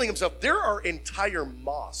revealing himself. There are entire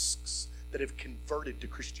mosques that have converted to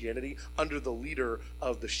Christianity under the leader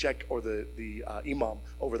of the sheikh or the imam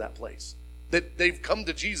over that place. That they've come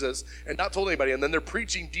to Jesus and not told anybody, and then they're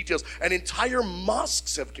preaching details, and entire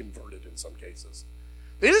mosques have converted in some cases.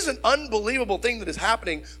 It is an unbelievable thing that is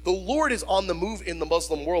happening. The Lord is on the move in the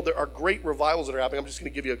Muslim world. There are great revivals that are happening. I'm just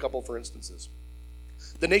going to give you a couple for instances.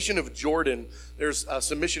 The nation of Jordan, there's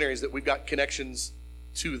some missionaries that we've got connections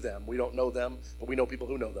to them. We don't know them, but we know people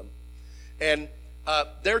who know them. And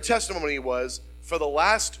their testimony was, for the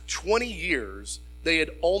last 20 years, they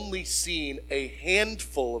had only seen a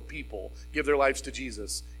handful of people give their lives to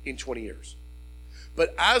Jesus in 20 years.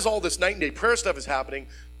 But as all this night and day prayer stuff is happening,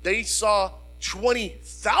 they saw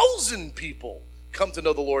 20,000 people come to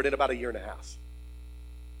know the Lord in about a year and a half.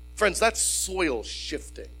 Friends, that's soil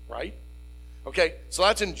shifting, right? Okay, so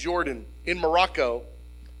that's in Jordan. In Morocco,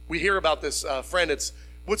 we hear about this friend.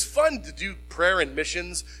 What's fun to do prayer and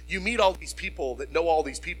missions, you meet all these people that know all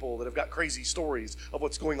these people that have got crazy stories of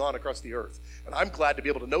what's going on across the earth. And I'm glad to be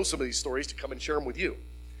able to know some of these stories to come and share them with you.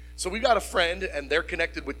 So we've got a friend, and they're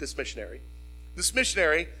connected with this missionary. This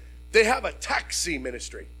missionary, they have a taxi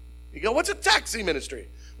ministry. You go, what's a taxi ministry?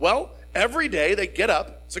 Well, every day they get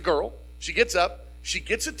up. It's a girl. She gets up. She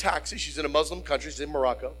gets a taxi. She's in a Muslim country. She's in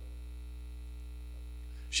Morocco.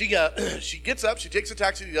 She gets up. She takes a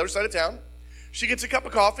taxi to the other side of town. She gets a cup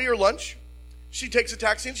of coffee or lunch. She takes a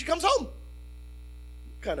taxi and she comes home.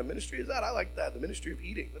 What kind of ministry is that? I like that. The ministry of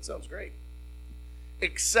eating. That sounds great.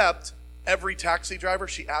 Except every taxi driver,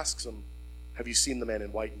 she asks them, have you seen the man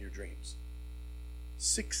in white in your dreams?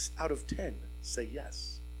 6 out of 10 say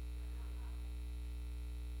yes.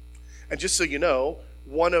 And just so you know,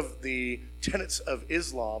 one of the tenets of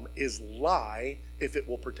Islam is lie if it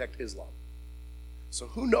will protect Islam. So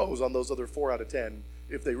who knows on those other 4 out of 10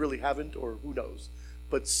 if they really haven't, or who knows.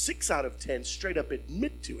 But 6 out of 10 straight up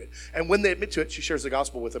admit to it. And when they admit to it, she shares the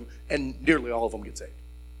gospel with them, and nearly all of them get saved.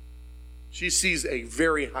 She sees a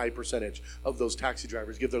very high percentage of those taxi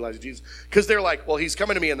drivers give their lives to Jesus. Because they're like, well, he's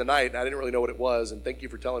coming to me in the night, and I didn't really know what it was, and thank you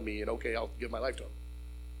for telling me, and okay, I'll give my life to him.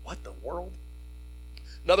 What the world?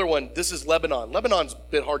 Another one, this is Lebanon. Lebanon's a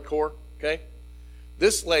bit hardcore, okay?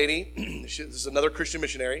 This lady, this is another Christian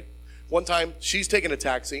missionary. One time, she's taking a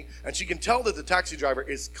taxi, and she can tell that the taxi driver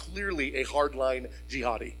is clearly a hardline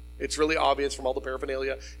jihadi. It's really obvious from all the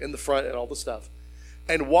paraphernalia in the front and all the stuff.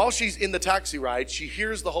 And while she's in the taxi ride, she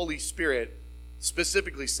hears the Holy Spirit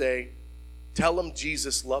specifically say, tell him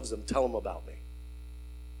Jesus loves him. Tell him about me.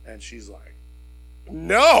 And she's like,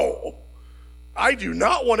 no, I do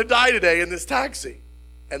not want to die today in this taxi.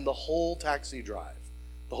 And the whole taxi drive,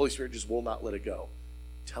 the Holy Spirit just will not let it go.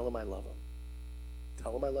 Tell him I love him.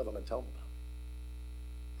 Tell him I love him and tell him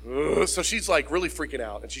about him. So she's like really freaking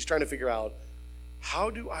out, and she's trying to figure out, how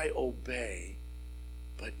do I obey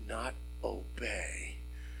but not obey?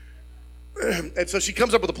 And so she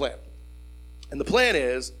comes up with a plan. And the plan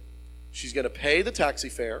is, she's going to pay the taxi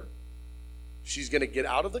fare. She's going to get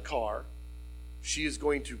out of the car. She is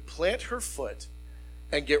going to plant her foot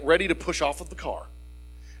and get ready to push off of the car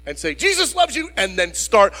and say, Jesus loves you, and then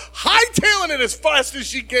start hightailing it as fast as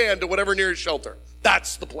she can to whatever nearest shelter.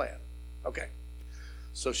 That's the plan. Okay.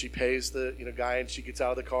 So she pays the guy, and she gets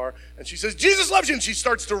out of the car, and she says, Jesus loves you, and she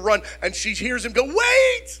starts to run, and she hears him go,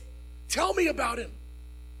 wait, tell me about him.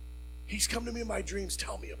 He's come to me in my dreams.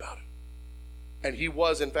 Tell me about him. And he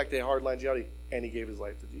was, in fact, a hardline jihadi, and he gave his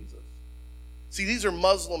life to Jesus. See, these are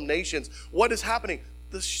Muslim nations. What is happening?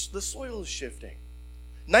 The soil is shifting.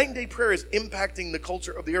 Night and day prayer is impacting the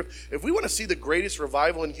culture of the earth. If we want to see the greatest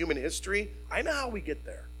revival in human history, I know how we get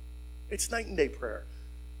there. It's night and day prayer.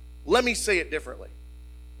 Let me say it differently.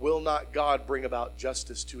 Will not God bring about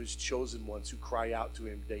justice to his chosen ones who cry out to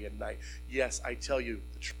him day and night? Yes, I tell you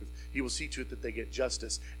the truth. He will see to it that they get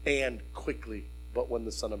justice, and quickly. But when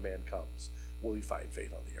the Son of Man comes, will he find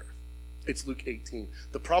faith on the earth? It's Luke 18.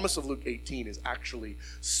 The promise of Luke 18 is actually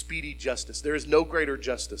speedy justice. There is no greater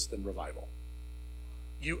justice than revival.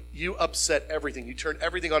 You upset everything. You turn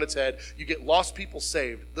everything on its head. You get lost people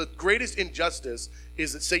saved. The greatest injustice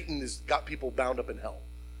is that Satan has got people bound up in hell.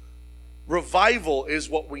 Revival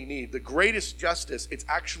is what we need. The greatest justice, it's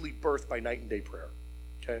actually birthed by night and day prayer.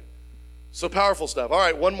 Okay? So powerful stuff. All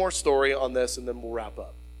right, one more story on this, and then we'll wrap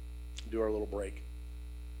up. Do our little break.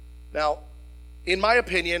 Now, in my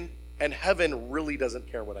opinion, and heaven really doesn't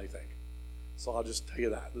care what I think. So I'll just tell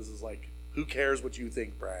you that. This is like, who cares what you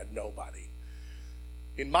think, Brad? Nobody.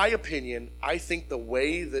 In my opinion, I think the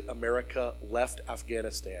way that America left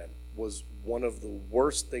Afghanistan was one of the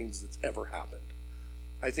worst things that's ever happened.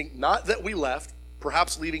 I think not that we left,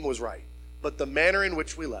 Perhaps leaving was right. But the manner in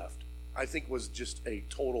which we left, I think, was just a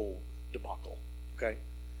total debacle, okay?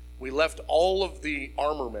 We left all of the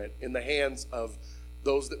armament in the hands of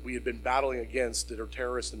those that we had been battling against that are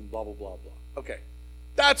terrorists and blah, blah, blah, blah. Okay,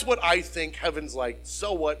 that's what I think heaven's like.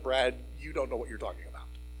 So what, Brad? You don't know what you're talking about.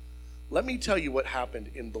 Let me tell you what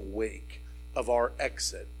happened in the wake of our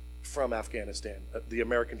exit from Afghanistan, the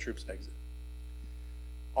American troops' exit.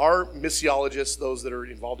 Our missiologists, those that are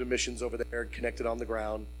involved in missions over there, connected on the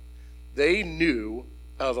ground, they knew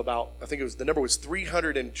of about, I think the number was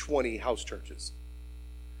 320 house churches.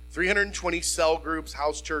 320 cell groups,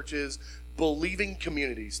 house churches, believing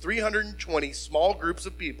communities. 320 small groups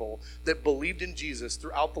of people that believed in Jesus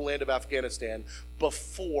throughout the land of Afghanistan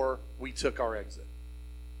before we took our exit.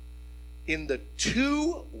 In the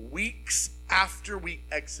 2 weeks after we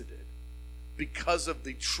exited, because of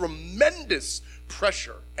the tremendous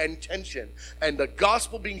pressure and tension and the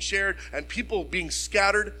gospel being shared and people being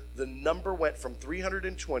scattered, the number went from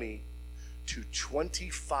 320 to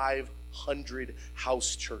 2,500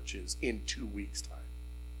 house churches in 2 weeks' time.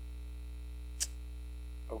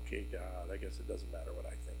 Okay, God, I guess it doesn't matter what I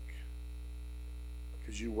think.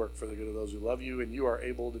 Because you work for the good of those who love you, and you are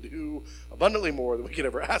able to do abundantly more than we could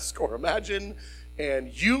ever ask or imagine.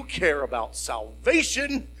 And you care about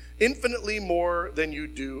salvation infinitely more than you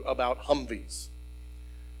do about Humvees.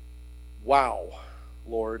 Wow,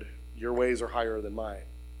 Lord, your ways are higher than mine.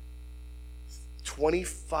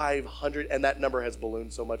 2,500, and that number has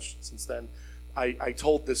ballooned so much since then. I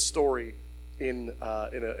told this story in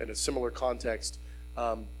a similar context,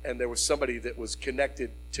 and there was somebody that was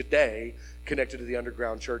connected to the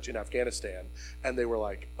underground church in Afghanistan, and they were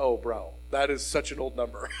like, "Oh, bro, that is such an old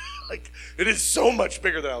number." Like, it is so much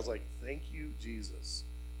bigger than I was like, "Thank you, Jesus."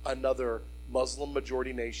 Another Muslim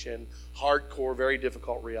majority nation, hardcore, very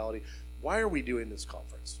difficult reality. Why are we doing this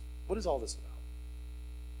conference? What is all this about?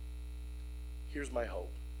 Here's my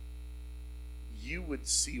hope. You would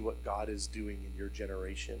see what God is doing in your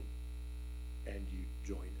generation, and you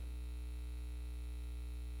join him.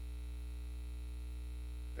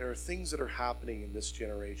 There are things that are happening in this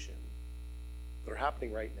generation that are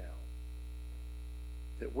happening right now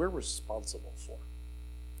that we're responsible for.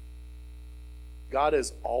 God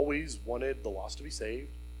has always wanted the lost to be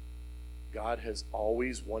saved. God has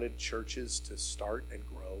always wanted churches to start and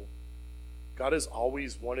grow. God has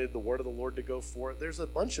always wanted the word of the Lord to go forth. There's a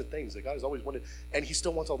bunch of things that God has always wanted, and he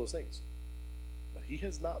still wants all those things. But he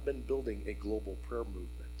has not been building a global prayer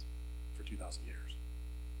movement for 2,000 years.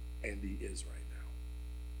 And he is right now.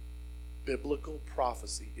 Biblical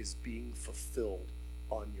prophecy is being fulfilled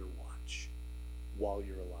on your watch while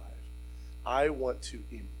you're alive. I want to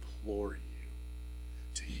implore you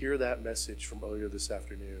to hear that message from earlier this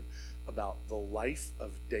afternoon about the life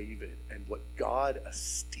of David and what God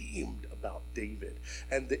esteemed about David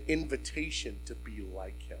and the invitation to be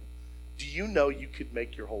like him. Do you know you could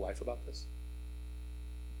make your whole life about this?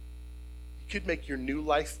 You could make your new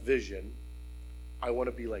life vision, I want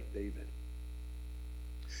to be like David.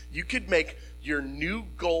 You could make your new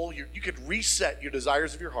goal, you could reset your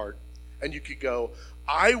desires of your heart, and you could go,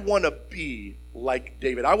 I want to be like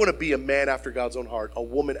David. I want to be a man after God's own heart, a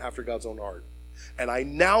woman after God's own heart. And I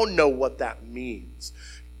now know what that means.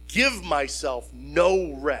 Give myself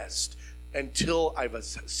no rest until I've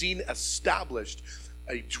seen established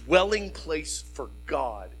a dwelling place for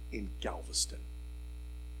God in Galveston.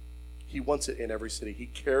 He wants it in every city. He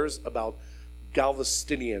cares about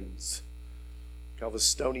Galvestonians,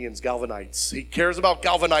 Galvanites. He cares about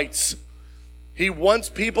Galvanites. He wants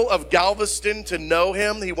people of Galveston to know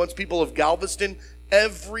him. He wants people of Galveston,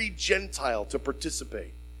 every Gentile, to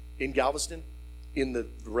participate in Galveston in the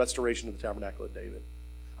restoration of the tabernacle of David.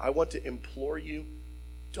 I want to implore you,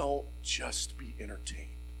 don't just be entertained.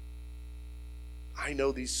 I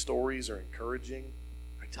know these stories are encouraging.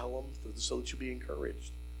 I tell them so that you be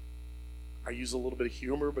encouraged. I use a little bit of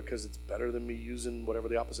humor because it's better than me using whatever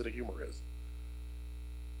the opposite of humor is.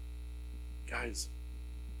 Guys,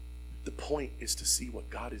 the point is to see what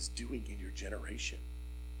God is doing in your generation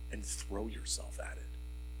and throw yourself at it.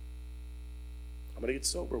 I'm going to get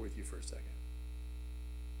sober with you for a second.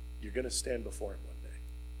 You're going to stand before him one day.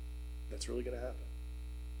 That's really going to happen.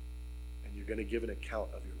 And you're going to give an account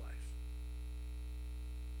of your life.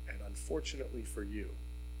 And unfortunately for you,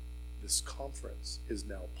 this conference is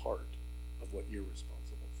now part of what you're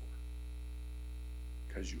responsible for.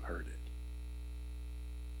 Because you heard it.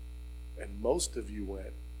 And most of you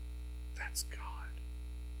went, that's God.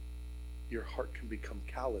 Your heart can become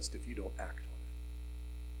calloused if you don't act on it.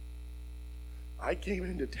 I came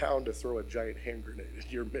into town to throw a giant hand grenade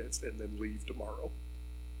in your midst and then leave tomorrow.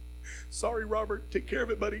 Sorry, Robert. Take care of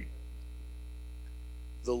it, buddy.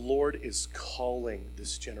 The Lord is calling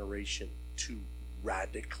this generation to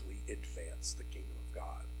radically advance the kingdom of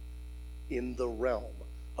God in the realm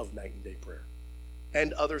of night and day prayer.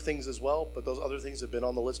 And other things as well, but those other things have been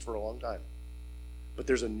on the list for a long time. But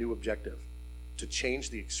there's a new objective, to change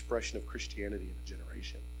the expression of Christianity in a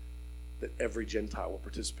generation, that every Gentile will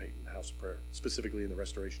participate in the house of prayer, specifically in the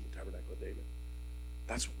restoration of the tabernacle of David.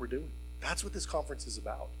 That's what we're doing. That's what this conference is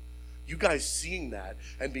about. You guys seeing that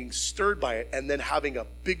and being stirred by it, and then having a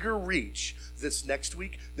bigger reach this next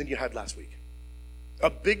week than you had last week. A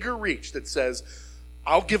bigger reach that says,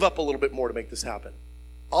 I'll give up a little bit more to make this happen.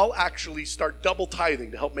 I'll actually start double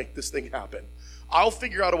tithing to help make this thing happen. I'll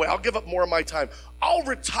figure out a way. I'll give up more of my time. I'll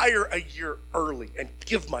retire a year early and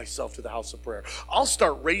give myself to the house of prayer. I'll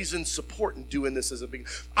start raising support and doing this as a big...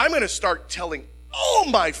 I'm going to start telling all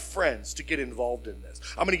my friends to get involved in this.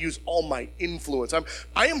 I'm going to use all my influence.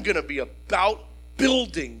 I am going to be about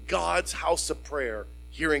building God's house of prayer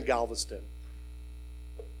here in Galveston.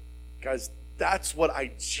 Guys, that's what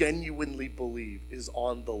I genuinely believe is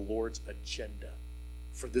on the Lord's agenda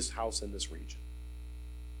for this house and this region.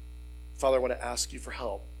 Father, I want to ask you for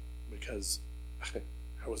help, because that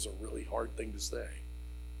was a really hard thing to say.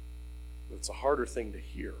 But it's a harder thing to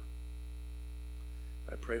hear.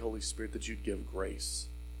 I pray, Holy Spirit, that you'd give grace.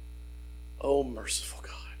 Oh, merciful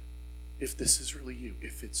God, if this is really you,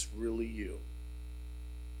 if it's really you,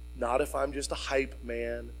 not if I'm just a hype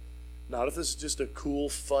man, not if this is just a cool,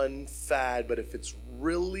 fun fad, but if it's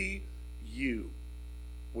really you,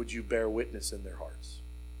 would you bear witness in their hearts?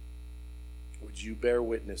 Would you bear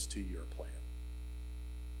witness to your plan?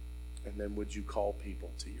 And then would you call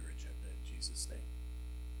people to your agenda in Jesus' name?